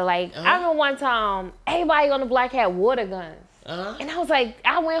my mother. Like, I remember one time, everybody on the block had water guns. And I was like,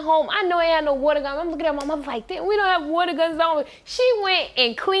 I went home. I know I had no water gun. I'm looking at my mother like, damn, we don't have water guns on. She went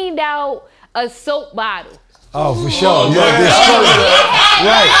and cleaned out a soap bottle. Oh, for sure.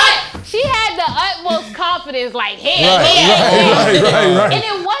 She had the utmost confidence, like, hey, right. And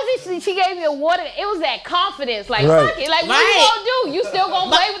it wasn't she gave me a water. It was that confidence, like, fuck it. Like, what you gonna do? You still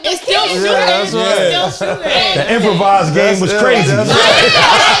gonna play with the kids? That's right. The improvised game was crazy. OD.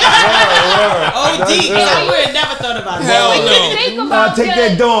 I would have never thought about that. Hell no. Take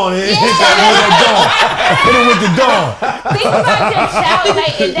that dawn and hit that with that dawn. Hit it with the dawn. Think about your child,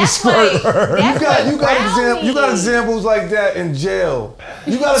 like, and that's you got examples like that in jail.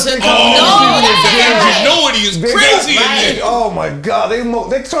 You got to think about ingenuity is crazy in there. Oh my God, they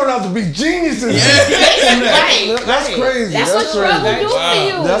turn out to be geniuses. That's crazy. That's what struggle do for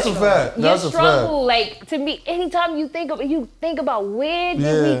you. That's a fact. That's a struggle, like, to me, anytime you think about where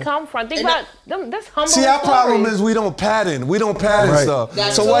did we come from. Think about them. That's humble. See, our problem is we don't pattern. We don't pattern stuff.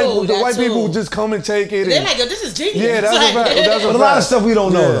 So white people just come and take it. They're like, yo, this is genius. Yeah, that's a fact. But a lot of stuff we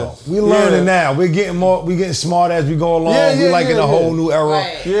don't know though. We learning now. We're getting smart as we go along. We're like in a whole new era.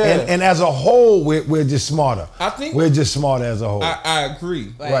 And as a whole, we're just smarter. I think we're just smarter as a whole. I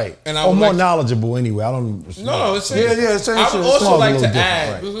agree. Right. And or more knowledgeable anyway. I don't. No, it's I would also like to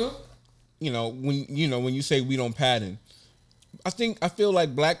add. You know, when you say we don't pattern. I feel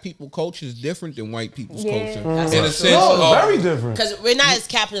like black people culture is different than white people's culture. In a sense, very different. Because we're not as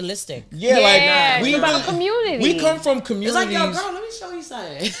capitalistic. We about a community. We come from communities. It's like, yo, girl, let me show you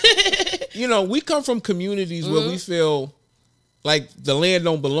something. We come from communities where we feel like the land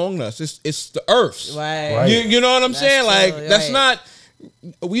don't belong to us. It's the earth's. Right. You know what I'm saying? Like that's not.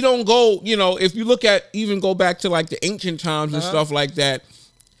 We don't go. If you look at go back to like the ancient times and stuff like that.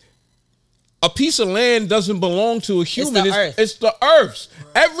 A piece of land doesn't belong to a human. It's the earth's.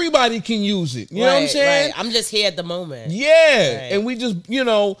 Everybody can use it. You know what I'm saying? Right. I'm just here at the moment. Yeah. And we just,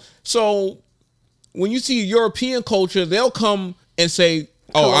 so when you see European culture, they'll come and say,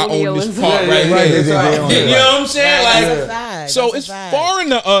 oh, I own this part right here. You know what I'm saying? That's a fact. So it's foreign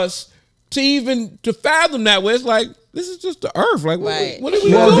to us to fathom that way. It's like, this is just the earth. Like, what are we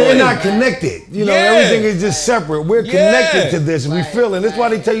doing? Well, they're not connected. Everything is just separate. We're connected to this, and we feel it. That's why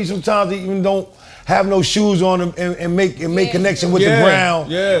they tell you sometimes they even don't have no shoes on them and make connection with the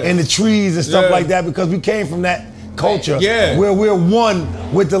ground and the trees and stuff like that, because we came from that culture where we're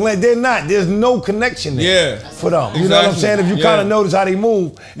one with the land. They're not. There's no connection there for them. You know what I'm saying? If you kind of notice how they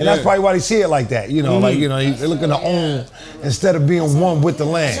move, and that's probably why they see it like that. You know, like, you know, they're looking to own instead of being one with the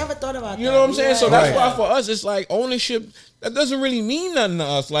land. I never thought about that. You know what I'm saying? So that's why for us, it's like ownership, that doesn't really mean nothing to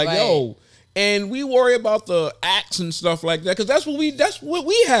us. Like, yo, and we worry about the acts and stuff like that, because that's what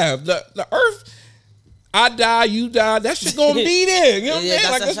we have. The earth, I die, you die, that shit's gonna be there. You know what I'm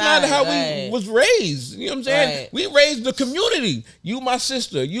saying? Like, that's not how we was raised. You know what I'm saying? We raised the community. You my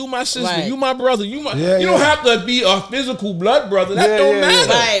sister, you my sister, you my brother, you my you don't have to be a physical blood brother. That don't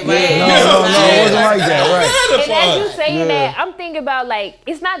matter. Right. No, it wasn't like that, And as you saying that, I'm thinking about, like,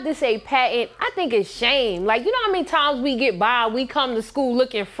 it's not to say patent, I think it's shame. Like, you know how many times we get by, we come to school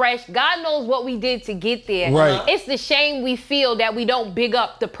looking fresh. God knows what we did to get there. Right. It's the shame we feel that we don't big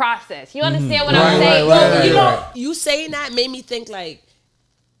up the process. You understand what I'm saying? You know, you saying that made me think, like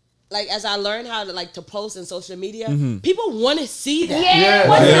as I learned how to post in social media, people want to see that.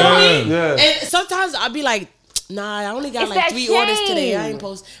 And sometimes I'll be like, nah, I only got like 3 orders today. I ain't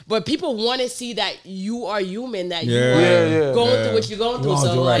post. But people want to see that you are human, that you are going through what you're going through.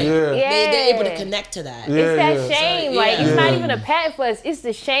 So like, they're able to connect to that. It's that shame. Like, it's not even a patent for us. It's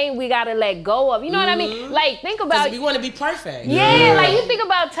the shame we got to let go of. You know what I mean? Like, think about... we want to be perfect. Like, you think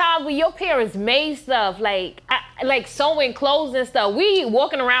about times when your parents made stuff, like sewing clothes and stuff. We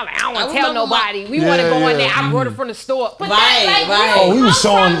walking around like, I don't want to tell nobody. We want to go in there. I brought it from the store. But oh, we was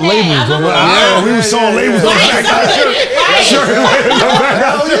sewing labels. We was sewing labels on the back of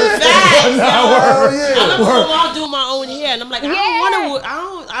the I'm doing my own hair, and I'm like,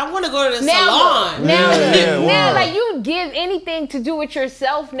 I want to go to the salon. Now, like, you give anything to do it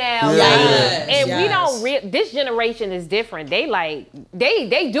yourself now. We don't. This generation is different.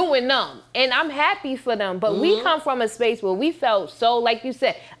 They doing them, and I'm happy for them. But we come from a space where we felt so, like you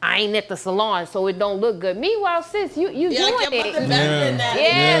said, I ain't at the salon, so it don't look good. Meanwhile, sis, you doing it.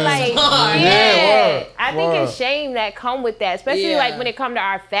 I think it's shame that come with that, especially like when it come to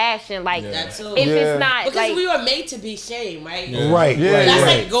our fashion. Like, if it's not because like, we were made to be shamed, right? Right. That's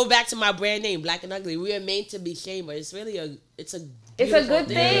like, go back to my brand name, Black and Ugly. We are made to be shamed, but it's really a good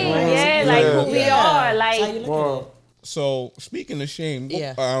thing. Like who we are. Like, so speaking of shame,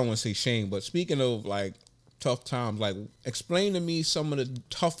 I don't want to say shame, but speaking of like tough times, like, explain to me some of the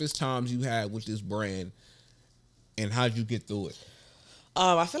toughest times you had with this brand, and how'd you get through it?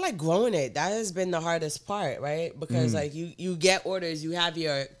 I feel like growing it, that has been the hardest part, right? Because like you get orders, you have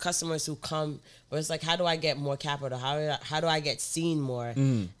your customers who come, but it's like, how do I get more capital? How do I get seen more?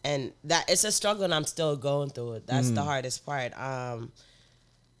 And that it's a struggle, and I'm still going through it. That's the hardest part.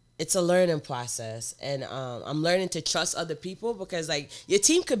 It's a learning process, and I'm learning to trust other people, because like your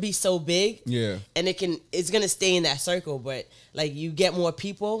team could be so big, and it's gonna stay in that circle, but like you get more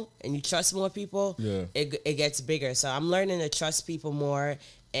people and you trust more people, it gets bigger. So I'm learning to trust people more,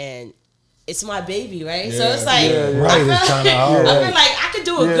 and it's my baby, right? So it's like, it's kind of hard. I feel like I could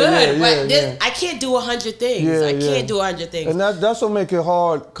do it good, but I can't do 100 things. I can't do 100 things. And that's what make it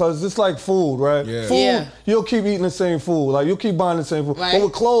hard, because it's like food, right? Food, you'll keep eating the same food. Like, you'll keep buying the same food. But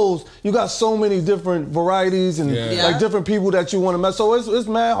with clothes, you got so many different varieties and like different people that you want to mess. So it's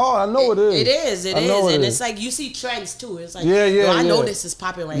mad hard. I know it is. It is. And it's like, you see trends too. It's like, I know this is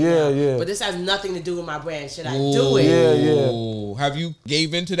popping right now, but this has nothing to do with my brand. Should I do it? Have you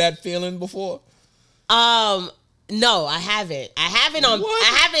gave into that feeling before? No, I haven't. I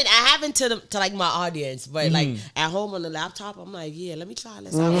haven't to like my audience, but like at home on the laptop, I'm like, let me try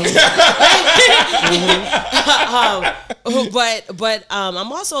this out. But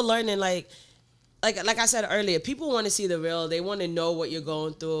I'm also learning, like I said earlier, people want to see the real. They want to know what you're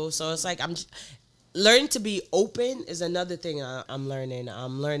going through. So it's like, I'm learning to be open is another thing I'm learning.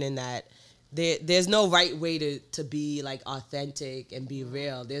 I'm learning that there's no right way to be like authentic and be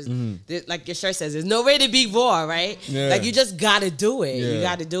real. There's like your shirt says, there's no way to be raw, right? Like, you just gotta do it. You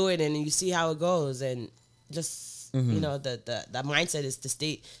gotta do it, and you see how it goes, and just you know, the mindset is to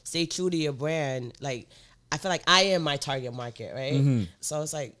stay true to your brand. Like, I feel like I am my target market, right? So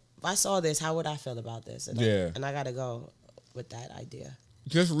it's like, if I saw this, how would I feel about this? And I gotta go with that idea.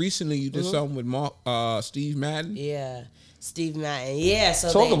 Just recently, you did something with Steve Madden. Steve Madden,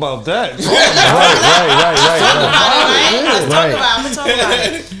 so talk about that. Let's talk about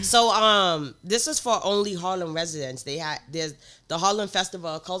it. So this is for only Harlem residents. There's the Harlem Festival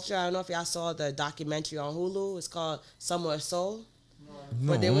of Culture. I don't know if y'all saw the documentary on Hulu. It's called Summer of Soul. No.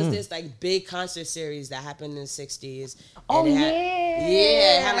 But there was this like big concert series that happened in the 60s.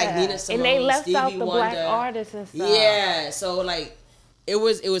 It had like Nina Simone, and they left Stevie out the Wonder. black artists and stuff. So like it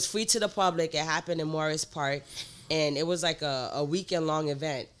was free to the public. It happened in Morris Park. And it was like a weekend long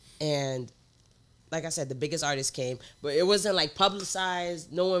event, and like I said, the biggest artists came, but it wasn't like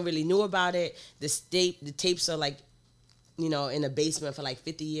publicized. No one really knew about it. The tapes are like, you know, in a basement for like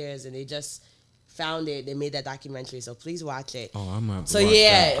 50 years, and they just found it. They made that documentary, so please watch it. Oh, I'm gonna so watch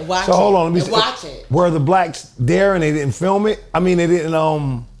yeah, that. Watch so it. Hold on, let me watch it. Were the blacks there and they didn't film it? I mean, they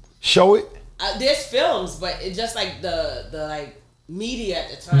didn't show it. There's films, but it's just like the like media at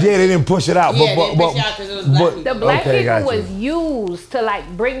the time. Yeah, they didn't push it out. Yeah, they didn't push it out because it was black people. The black people was used to like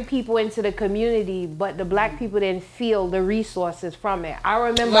bring people into the community, but the black people didn't feel the resources from it. I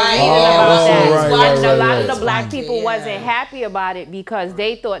remember reading about that. And a lot of the black people wasn't happy about it because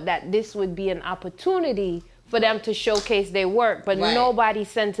they thought that this would be an opportunity for them to showcase their work, but nobody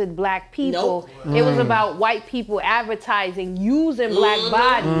centered black people. Nope. It was about white people advertising, using black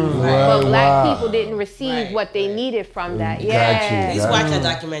bodies, but black people didn't receive what they needed from that. Yeah, please watch that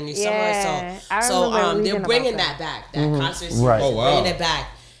documentary somewhere. So they're bringing that back. That concert series, bringing it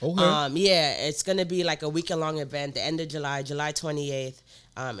back. Okay. Yeah, it's gonna be like a week-long event. The end of July, July 28th.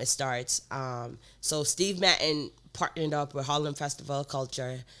 It starts. So Steve Madden partnered up with Harlem Festival of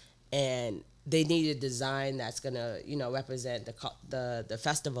Culture, and they need a design that's gonna, you know, represent the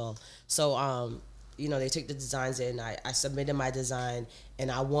festival. So, you know, they took the designs in. I submitted my design,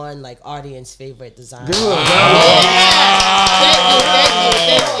 and I won like audience favorite design. Thank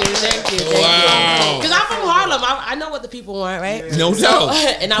you. Because I'm from Harlem. I know what the people want, right? No doubt.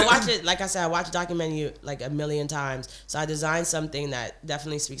 And I watch it. Like I said, I watch the documentary like a million times. So I designed something that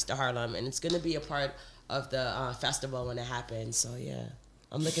definitely speaks to Harlem, and it's gonna be a part of the festival when it happens. So yeah.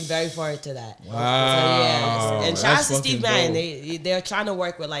 I'm looking very forward to that. Wow. So, yeah. And shout out to Steve Madden. They're trying to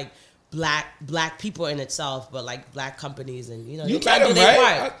work with like black people in itself, but like black companies, and you know, you met him,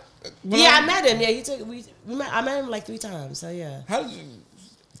 right? I met him. Yeah, I met him like 3 times. So yeah. How did you?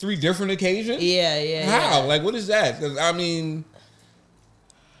 3 different occasions? Yeah. How? Yeah. Like, what is that? Because I mean,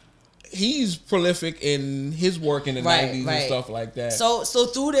 he's prolific in his work in the 90s and stuff like that. So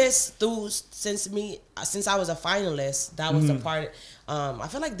since I was a finalist, that was a part. I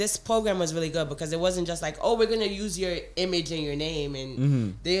feel like this program was really good because it wasn't just like, oh, we're gonna use your image and your name,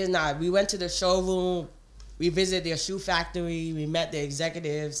 and there's not. We went to the showroom, we visited their shoe factory, we met the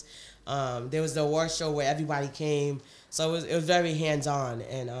executives. There was the award show where everybody came, so it was very hands on.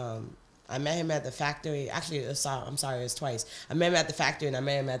 And I met him at the factory. Actually, I'm sorry, it was twice. I met him at the factory and I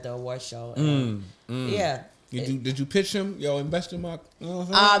met him at the award show. Yeah. Did you pitch him? Yo, invest in my.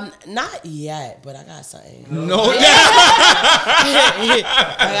 Not yet, but I got something. No. I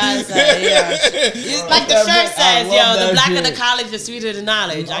got something. Yeah. Like the shirt says, yo, the blacker the college, the sweeter the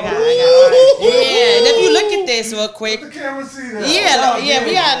knowledge. I got. Yeah. And if you look at this real quick. The camera see that.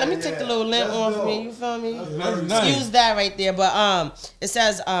 Yeah. Let me take the little lint off me. You feel me? Excuse that right there. But it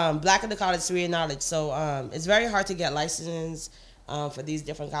says blacker the college, sweeter knowledge. So it's very hard to get licensed. For these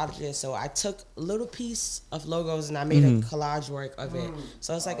different colleges, so I took a little piece of logos and I made a collage work of it.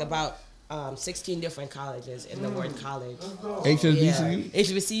 So it's like about 16 different colleges in the word college. HBCU?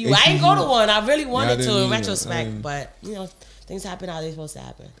 HBCU. I ain't go to one. I really wanted to in retrospect, but you know, things happen how they're supposed to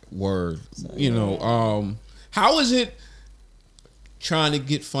happen. Word. So, you know, how is it trying to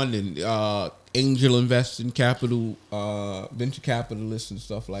get funding? Angel investing, capital, venture capitalists and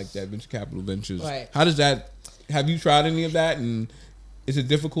stuff like that, venture capital ventures. Right. How does that? Have you tried any of that? And is it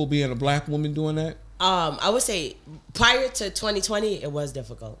difficult being a black woman doing that? I would say prior to 2020, it was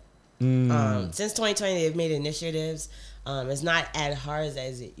difficult. Since 2020, they've made initiatives. It's not as hard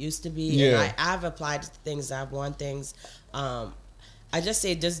as it used to be. Yeah. And I've applied to things. I've won things. I just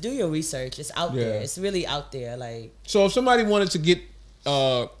say, just do your research. It's out there. It's really out there. Like, so if somebody wanted to get,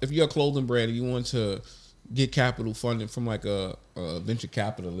 if you're a clothing brand and you want to get capital funding from like a venture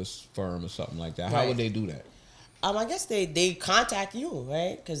capitalist firm or something like that, how would they do that? I guess they contact you,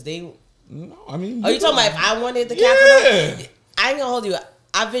 right? Because they. No, I mean. Oh, you talking about if I wanted the capital? I ain't gonna hold you.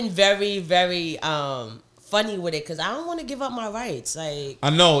 I've been very, very funny with it because I don't want to give up my rights. Like I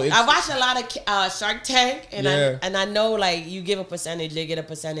know. I watch a lot of Shark Tank, and I know like you give a percentage, they get a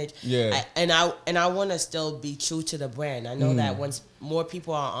percentage. Yeah. And I want to still be true to the brand. I know that once more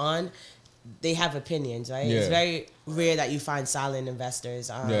people are on, they have opinions, right? It's very rare that you find silent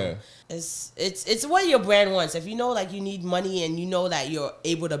investors. It's what your brand wants. If you know like you need money and you know that you're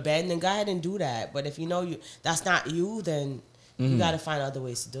able to bend, then go ahead and do that. But if you know that's not you, then you got to find other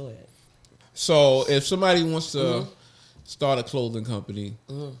ways to do it. So if somebody wants to start a clothing company,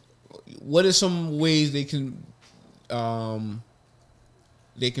 what are some ways they can find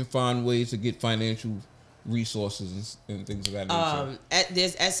ways to get financial resources and things of that nature?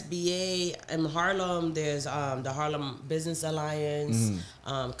 There's SBA in Harlem. There's the Harlem Business Alliance,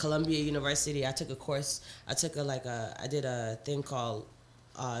 Columbia University. I took a course. I did a thing called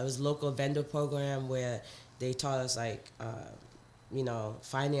it was a local vendor program where they taught us like,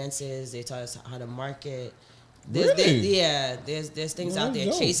 finances. They taught us how to market. There's things out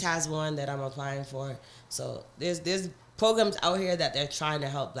there. Chase has one that I'm applying for. So there's programs out here that they're trying to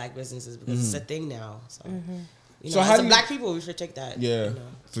help black businesses because it's a thing now. So, as black people, we should take that. Yeah,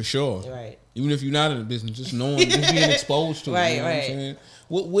 for sure. Right. Even if you're not in the business, just knowing, just being exposed to it. Right, you know what I'm saying?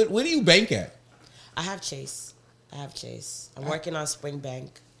 Where do you bank at? I have Chase. I'm working on Spring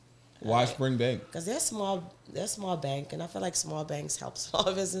Bank. Why Spring Bank? Because they're small bank, and I feel like small banks help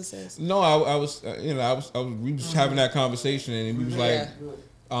small businesses. No, we was having that conversation, and we was like,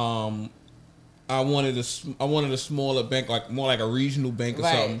 I wanted a smaller bank, like more like a regional bank or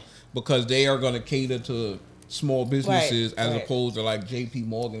something, because they are going to cater to small businesses as opposed to like JP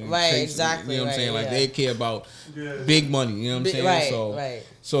Morgan. And Chase, exactly. You know what I'm saying? Like they care about big money. You know what I'm saying?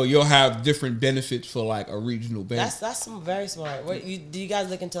 So you'll have different benefits for like a regional bank. That's very smart. Do you guys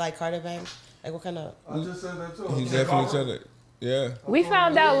look into like Carter Bank? Like what kind of? I just said that too. He definitely said it. Yeah. We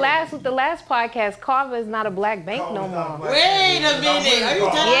found out with the last podcast, Carver is not a black bank no more. Wait a minute. Are you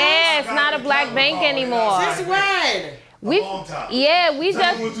done? Yeah, it's not a black bank anymore. Since when? We long time. Yeah, we Tell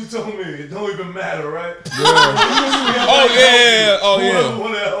just. me what you told me. It don't even matter, right? Yeah. Oh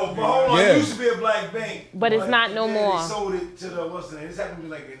yeah. It used to be a black bank, but it's not no more. They sold it to the what's the name? This happened to me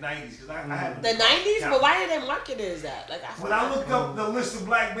like the 90s because I had the 90s. But why did they market it as that? Like when I looked up the list of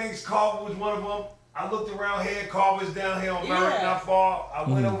black banks, Carver was one of them. I looked around here. Carver's down here on Merritt, not far. I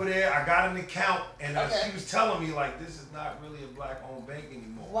went over there. I got an account, and she was telling me like this is not really a black-owned bank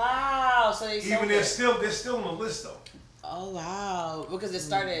anymore. Wow. So they even they're still on the list though. Oh wow! Because it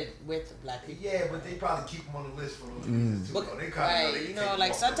started with black people. Yeah, but they probably keep them on the list for those reasons too. They kind of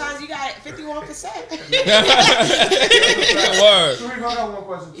like sometimes you got 51%. Word. Sherifa, I got one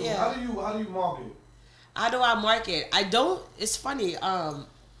question too. Yeah. How do you market? How do I market? I don't. It's funny. I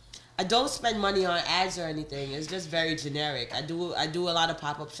don't spend money on ads or anything. It's just very generic. I do a lot of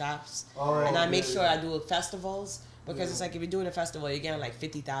pop-up shops, and I make sure I do festivals because it's like if you're doing a festival, you're getting like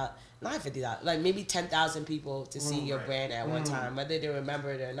 50,000. Not 50,000, like maybe 10,000 people to see your brand at one time, whether they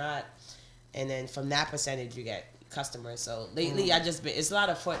remember it or not. And then from that percentage, you get customers. So lately, it's a lot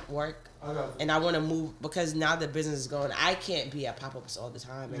of footwork. And I want to move because now the business is going. I can't be at pop-ups all the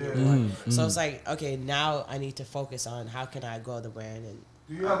time anymore. So it's like, okay, now I need to focus on how can I grow the brand. And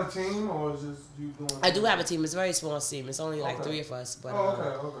do you have a team or is just you doing? I do have a team. It's a very small team. It's only like 3 of us. But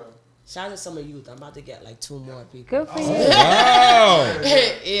okay. Shout out to Summer Youth. I'm about to get like 2 more people. Good for you. Wow.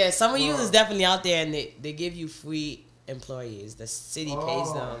 Yeah, Summer Youth is definitely out there, and they give you free employees. The city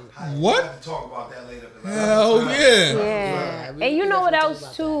pays them. What? We'll have to talk about that later. Hell yeah. Yeah. And you know what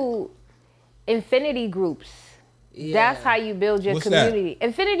else too? Infinity groups. Yeah. That's how you build your community. That?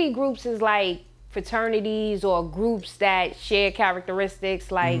 Infinity groups is like fraternities or groups that share characteristics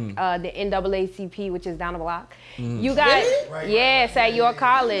like the NAACP, which is down the block. You got, yes, at your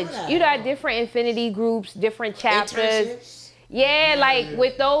college. You got different infinity groups, different chapters. Yeah, like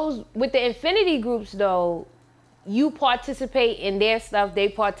with the infinity groups though, you participate in their stuff, they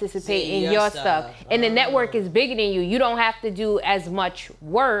participate in your stuff. And the network is bigger than you. You don't have to do as much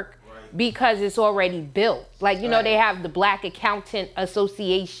work because it's already built. Like, you know, they have the Black Accountant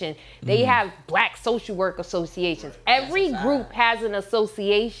Association. They have Black Social Work Associations. Every group has an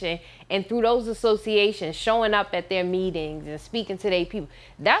association, and through those associations, showing up at their meetings and speaking to their people.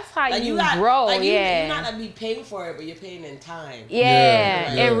 That's how like you grow, You're not going to be paying for it, but you're paying in time.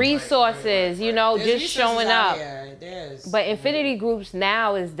 And resources, you know, just showing up. But infinity groups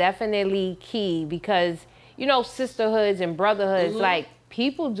now is definitely key because, you know, sisterhoods and brotherhoods, like,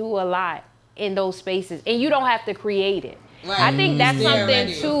 people do a lot in those spaces, and you don't have to create it. I think that's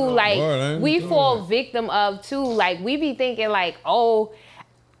something too, like, we fall victim of too. Like, we be thinking like, oh,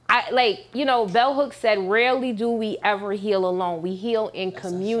 you know, Bell Hooks said, rarely do we ever heal alone. We heal in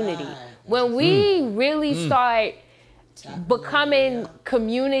community. When we really start becoming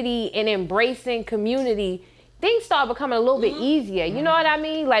community and embracing community, things start becoming a little bit easier. You know what I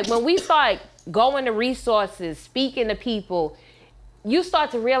mean? Like, when we start going to resources, speaking to people, you start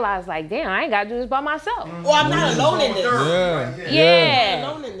to realize, like, damn, I ain't got to do this by myself. Well, I'm not alone in this. Yeah. I'm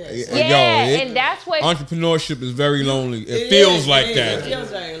not alone in this. And that's what... Entrepreneurship is very lonely. It feels like that. It feels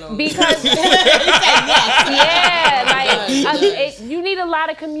very lonely. Because... you need a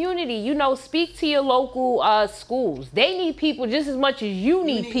lot of community. You know, speak to your local schools. They need people just as much as you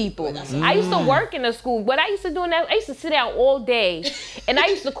need people. I used to work in a school. What I used to do in that, I used to sit down all day, and I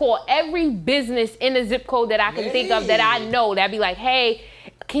used to call every business in the zip code that I can think of that I know. That'd be like, hey,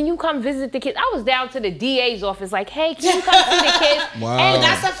 can you come visit the kids? I was down to the DA's office like, hey, can you come see the kids? Wow. And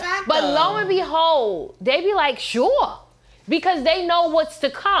that's a fact. But lo and behold, they be like, sure. Because they know what's to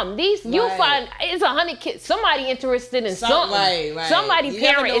come. You find it's 100 kids. Somebody interested in something. Right. Somebody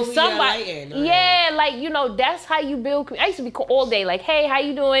parent is somebody. Like that's how you build. I used to be all day like, hey, how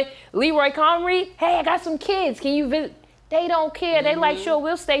you doing, Leroy Comrie? Hey, I got some kids. Can you visit? They don't care. They like, sure,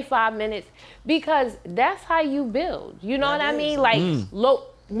 we'll stay 5 minutes because that's how you build. You know what I mean? Like,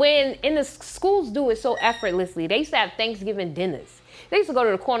 look, when in the schools do it so effortlessly. They used to have Thanksgiving dinners. They used to go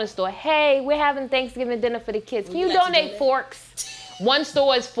to the corner store. Hey, we're having Thanksgiving dinner for the kids. Can you donate forks? One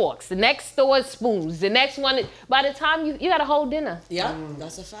store is forks. The next store is spoons. The next one is, by the time you got a whole dinner. Yeah,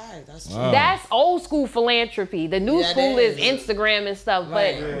 that's a fact. That's true. That's old school philanthropy. The new school is Instagram and stuff.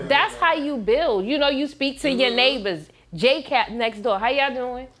 But that's how you build. You speak to your neighbors. J-Cap next door. How y'all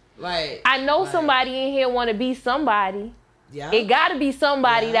doing? Right. I know somebody in here want to be somebody. Yeah. It got to be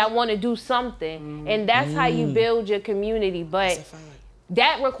somebody that want to do something. And that's how you build your community. But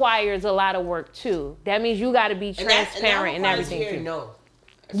that requires a lot of work too. That means you got to be transparent and everything too.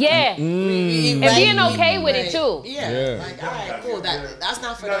 Yeah. And being okay with it too. Yeah. Like, all right, cool. That's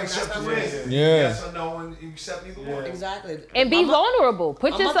not for them. That's not for us. Yes or no, and you accept either one. Exactly. And be vulnerable.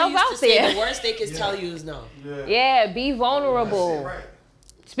 Put yourself out there. The worst they can tell you is no. Yeah, be vulnerable.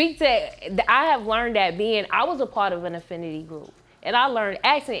 Speak to. I have learned that I was a part of an affinity group, and I learned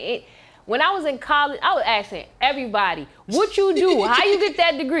asking. When I was in college, I was asking everybody, what you do? How you get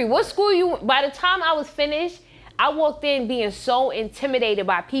that degree? What school you went? By the time I was finished, I walked in being so intimidated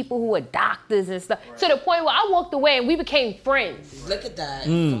by people who were doctors and stuff, to the point where I walked away and we became friends. Look at that.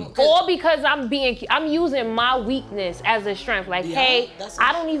 All because I'm using my weakness as a strength. Like, hey,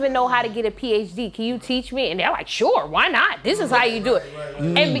 I don't even know how to get a PhD. Can you teach me? And they're like, sure, why not? This is how you do it.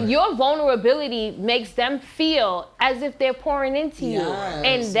 And your vulnerability makes them feel as if they're pouring into you.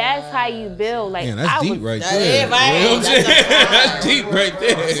 And that's how you build. Like, that's deep right there. That's deep right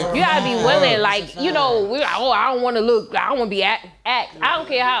there. You gotta be willing. Like, we're like, oh, I don't want to look. I don't want to be act. I don't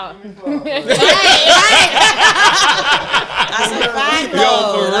care how. Yo,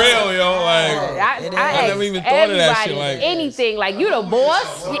 for real, yo. Like, I never even thought of that shit. Like anything. Like, you the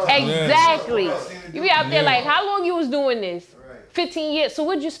boss. Exactly. You be out there like, how long you was doing this? 15 years. So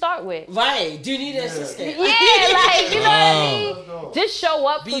what'd you start with? Right. Do you need an assistant? Yeah, like, you know what I mean? Just show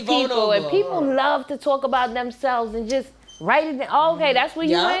up for people. And people love to talk about themselves and just write it down. Oh, okay, that's where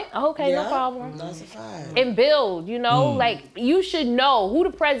you went? Okay, no problem. That's a fact. And build, like, you should know who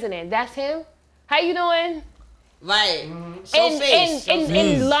the president. That's him. How you doing? Right.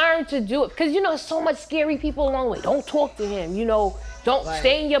 And learn to do it. Because, there's so much scary people along the way. Don't talk to him. Don't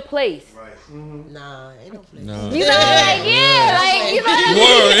stay in your place. Right. Nah, ain't no place. No. Like, yeah, like, you know what I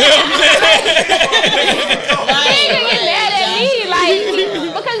mean? They get mad at me, like,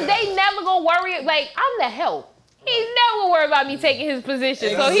 because they never gonna worry. Like, I'm the help. He's never worried about me taking his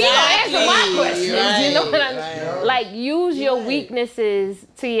position, so he don't answer my questions. Right, you know what I mean? Like, use your weaknesses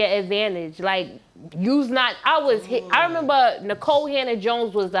to your advantage. Like, I remember Nicole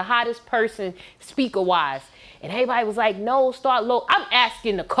Hannah-Jones was the hottest person speaker-wise. And everybody was like, no, start low. I'm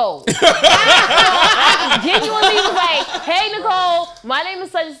asking Nicole. I genuinely was like, hey, Nicole, my name is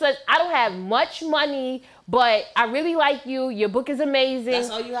such and such. I don't have much money, but I really like you. Your book is amazing.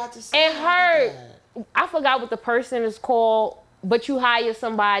 That's all you have to say. And I forgot what the person is called, but you hire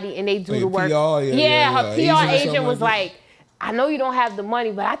somebody and they do the work. PR, her PR agent was like, I know you don't have the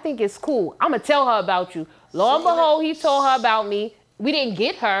money, but I think it's cool. I'm going to tell her about you. Lo and behold, he told her about me. We didn't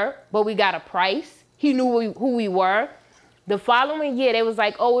get her, but we got a price. He knew who we were. The following year, they was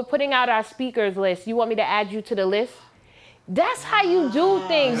like, oh, we're putting out our speakers list. You want me to add you to the list? That's how you do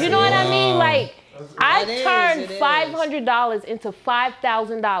things. You know what I mean? Like, I turned $500 into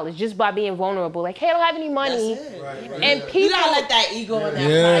 $5,000 just by being vulnerable. Like, hey, I don't have any money. And people, you gotta let that ego and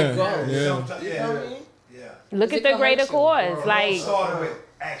that pride go. You know what I mean? Look at the greater cause. Like, started with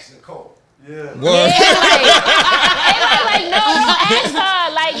ask Nicole. Like, no, ask her.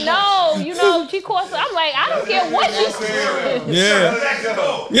 Like, no, she costs. I'm like, I don't care what you say. That's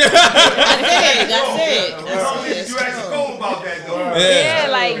it. You ask Nicole about that, though. Yeah,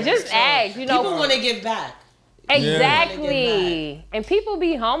 like, just ask. People want to give back. Exactly. And people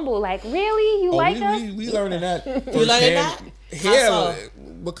be humble. Like, really? You like us? We learning that. You learning that? Yeah,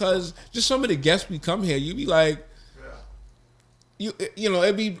 because just some of the guests we come here, you be like,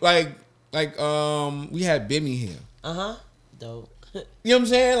 it'd be like we had Bimmy here. Dope. You know what I'm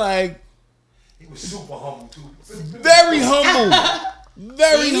saying? Like, he was super humble too. Very humble.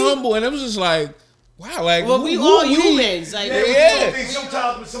 Very humble. And it was just like, wow, like well, we all humans. Like, yeah. You think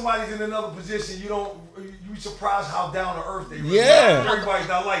sometimes when somebody's in another position, you surprised how down to earth they really are. Everybody's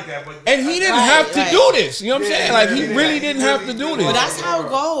not like that, but and he didn't have to do this. You know what I'm saying? Like he really didn't have to do this. But that's how it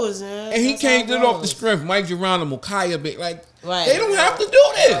goes, man. And he can't do it off the strength. Mike Geronimo, Kaya, Big, like they don't have to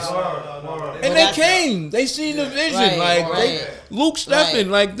do this. And they came. They seen the vision. Luke Steffen,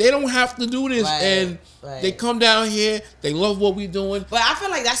 like they don't have to do this. And they come down here. They love what we doing. But I feel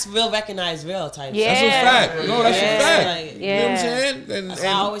like that's real recognized real type. Yeah. That's a fact. No, that's a fact. Like, you know what I'm saying? And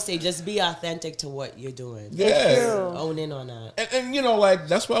I always say, just be authentic to what you're doing. Yeah. Own in on that. And you know, like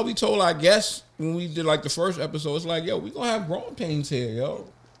that's why we told our guests when we did like the first episode, it's like, yo, we gonna have growing pains here, yo.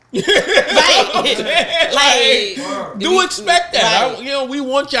 Like, do expect that. We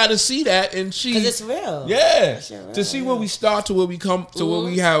want y'all to see that and see, because it's real. Yeah, to see where we start to where we come to where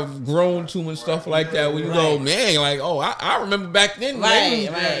we have grown to and stuff like that. Where you go, man, like, oh, I remember back then,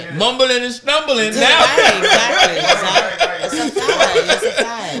 mumbling and stumbling. Now, It's a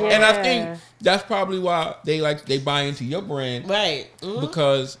fact. And I think that's probably why they buy into your brand,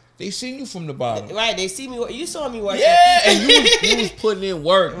 because they seen you from the bottom. They see me. You saw me working. Yeah, and you was putting in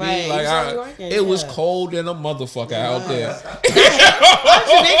work. Like it was cold than a motherfucker out there. I'm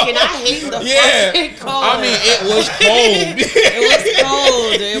Jamaican. I hate the fucking cold. I mean, it was cold. It was. You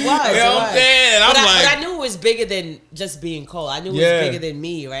know what I'm saying? But I knew it was bigger than just being cold. I knew it was bigger than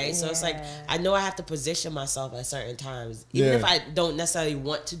me, right? So it's like, I know I have to position myself at certain times. Even if I don't necessarily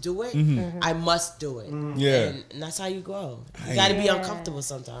want to do it, I must do it. Yeah. And that's how you grow. You got to be uncomfortable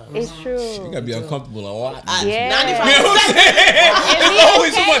sometimes. It's true. You gotta be uncomfortable a lot. 95%. You know what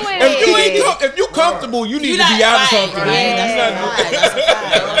I'm saying? If you comfortable, you need to be out comfortable.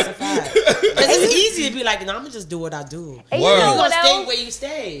 That's a fact. Because it's easy to be like, no, I'm gonna just do what I do. And you gonna stay where you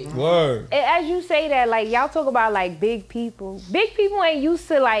stay. Word. As you say that, like y'all talk about like big people. Big people ain't used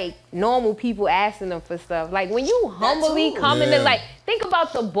to like normal people asking them for stuff. Like when you humbly come in and like think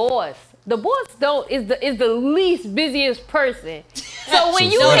about the boss. The boss is the least busiest person. So when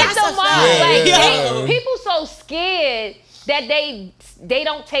you hit them up, people so scared that they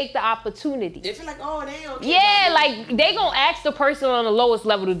don't take the opportunity. They feel like, oh, they don't. Like they gonna ask the person on the lowest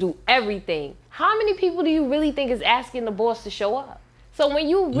level to do everything. How many people do you really think is asking the boss to show up? So when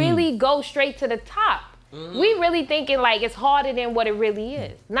you really go straight to the top, we really thinking like it's harder than what it really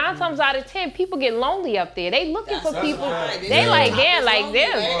is. 9 times out of 10, people get lonely up there. They looking for people. They like them,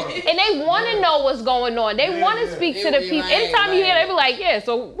 and they want to know what's going on. They want to speak to the people. Anytime you hear, they be like, yeah.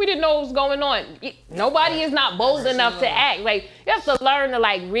 So we didn't know what was going on. Nobody is not bold enough to act. Like you have to learn to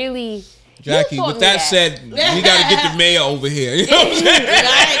like really. Jackie, with that said, we gotta get the mayor over here. You know what I'm saying?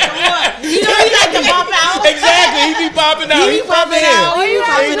 Come on. You know he like to pop out. Exactly, he be popping out. He popping out. Tell me who you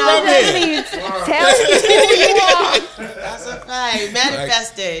are. That's a fact.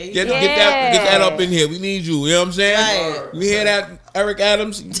 Manifesting. Get that up in here. We need you. You know what I'm saying? Right. You hear that, Eric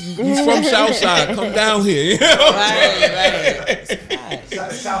Adams? You from Southside? Come down here. You know what I'm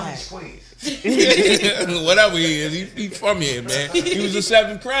saying? Southeast Queens. Whatever he is, he's from here, man. He was a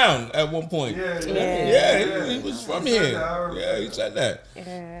 7th Crown at one point. Yeah, he was from here. Yeah, he said that.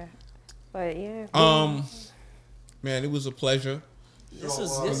 Yeah, but man, it was a pleasure. It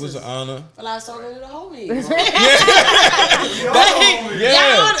was an honor. Well, I was talking to the homies.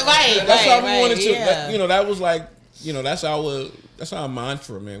 That's how we wanted to. That was like, that's our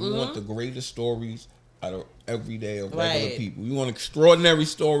mantra, man. We want the greatest stories out of every day of regular people. We want extraordinary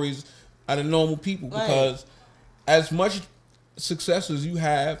stories out of normal people, because as much success as you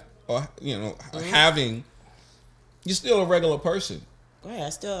have, or having, you're still a regular person. Right, I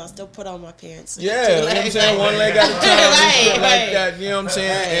still put on my pants. Yeah, you know what I'm saying? One leg at a time, like that. You know what I'm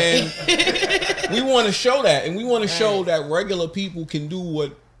saying? And we want to show that, and we want to show that regular people can do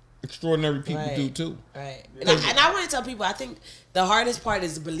what extraordinary people do too. Right. And I want to tell people, I think the hardest part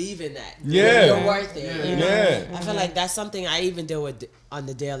is believing that. Yeah. You're worth it. I feel like that's something I even deal with on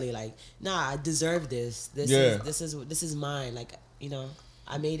the daily. Like, nah, I deserve this. This is mine. Like,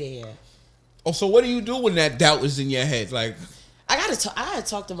 I made it here. Oh, so what do you do when that doubt is in your head? Like, I gotta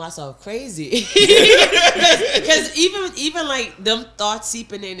talk to myself crazy, because even like them thoughts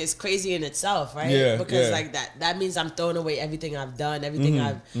seeping in is crazy in itself, right? Yeah, because like that means I'm throwing away everything I've done, everything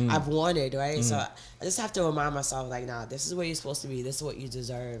I've wanted, right? So I just have to remind myself, like, nah, this is where you're supposed to be. This is what you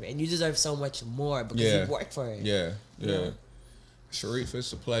deserve, and you deserve so much more because you've worked for it. Yeah. Sherifa,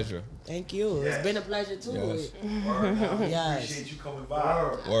 it's a pleasure. Thank you. It's been a pleasure too. Yes. Appreciate you coming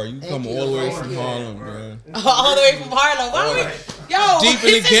by. Or you come all the way from Harlem, man. All the way from Harlem. Why we, yo, deep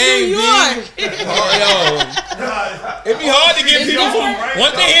in the game, New York. It'd be hard to get people from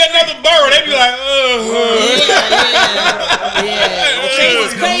once they hear another borough, they be like,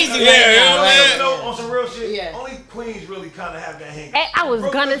 It's crazy right now. On some real shit, only Queens really kind of have that hang. I was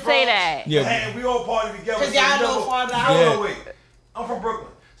gonna say that. Yeah, we all party together. Cause y'all know farther out. I'm from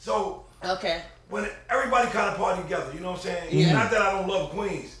Brooklyn, so when everybody kind of party together, you know what I'm saying? Yeah. Not that I don't love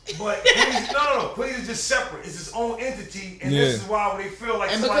Queens, but Queens, no. Queens is just separate. It's its own entity, and this is why when they feel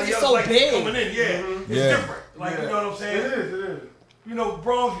like somebody else like coming in, it's different. Like you know what I'm saying? It is. You know,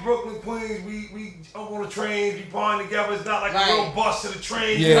 Bronx, Brooklyn, Queens, we up on the trains, we partying together. It's not like a real bus to the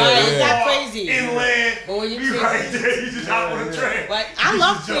train. It's not crazy. Inland, but when you right there, you just hop on the train. Like I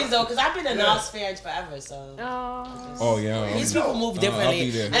love Queens though, cause I've been a Nas fan forever. So. These people move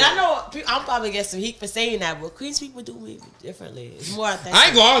differently, and I know I'm probably get some heat for saying that, but Queens people do move differently. It's more authentic. I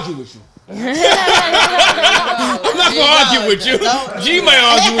ain't gonna argue with you. I'm not gonna argue with you. G might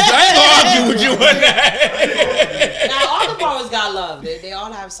argue with you. I ain't gonna argue with you on that. Now all the boroughs got love. They all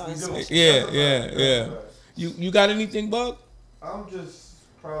have something. Yeah. You got anything, Bug? I'm just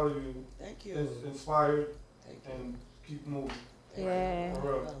proud of you. Thank you. Inspired and keep moving. Yeah.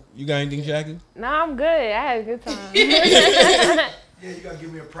 You got anything, Jackie? No, I'm good. I had a good time. Yeah, you gotta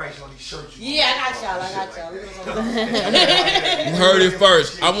give me a price on these shirts. I got y'all. You heard it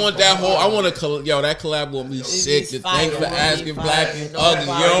first. I want that whole. I want to. That collab will be sick. Thanks for asking, Black and Ugly. You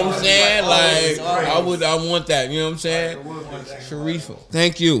know what I'm saying? Like I want that. You know what I'm saying? Sherifa,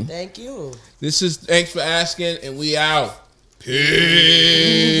 thank you. Thank you. This is Thanks for Asking, and we out.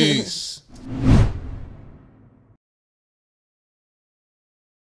 Peace.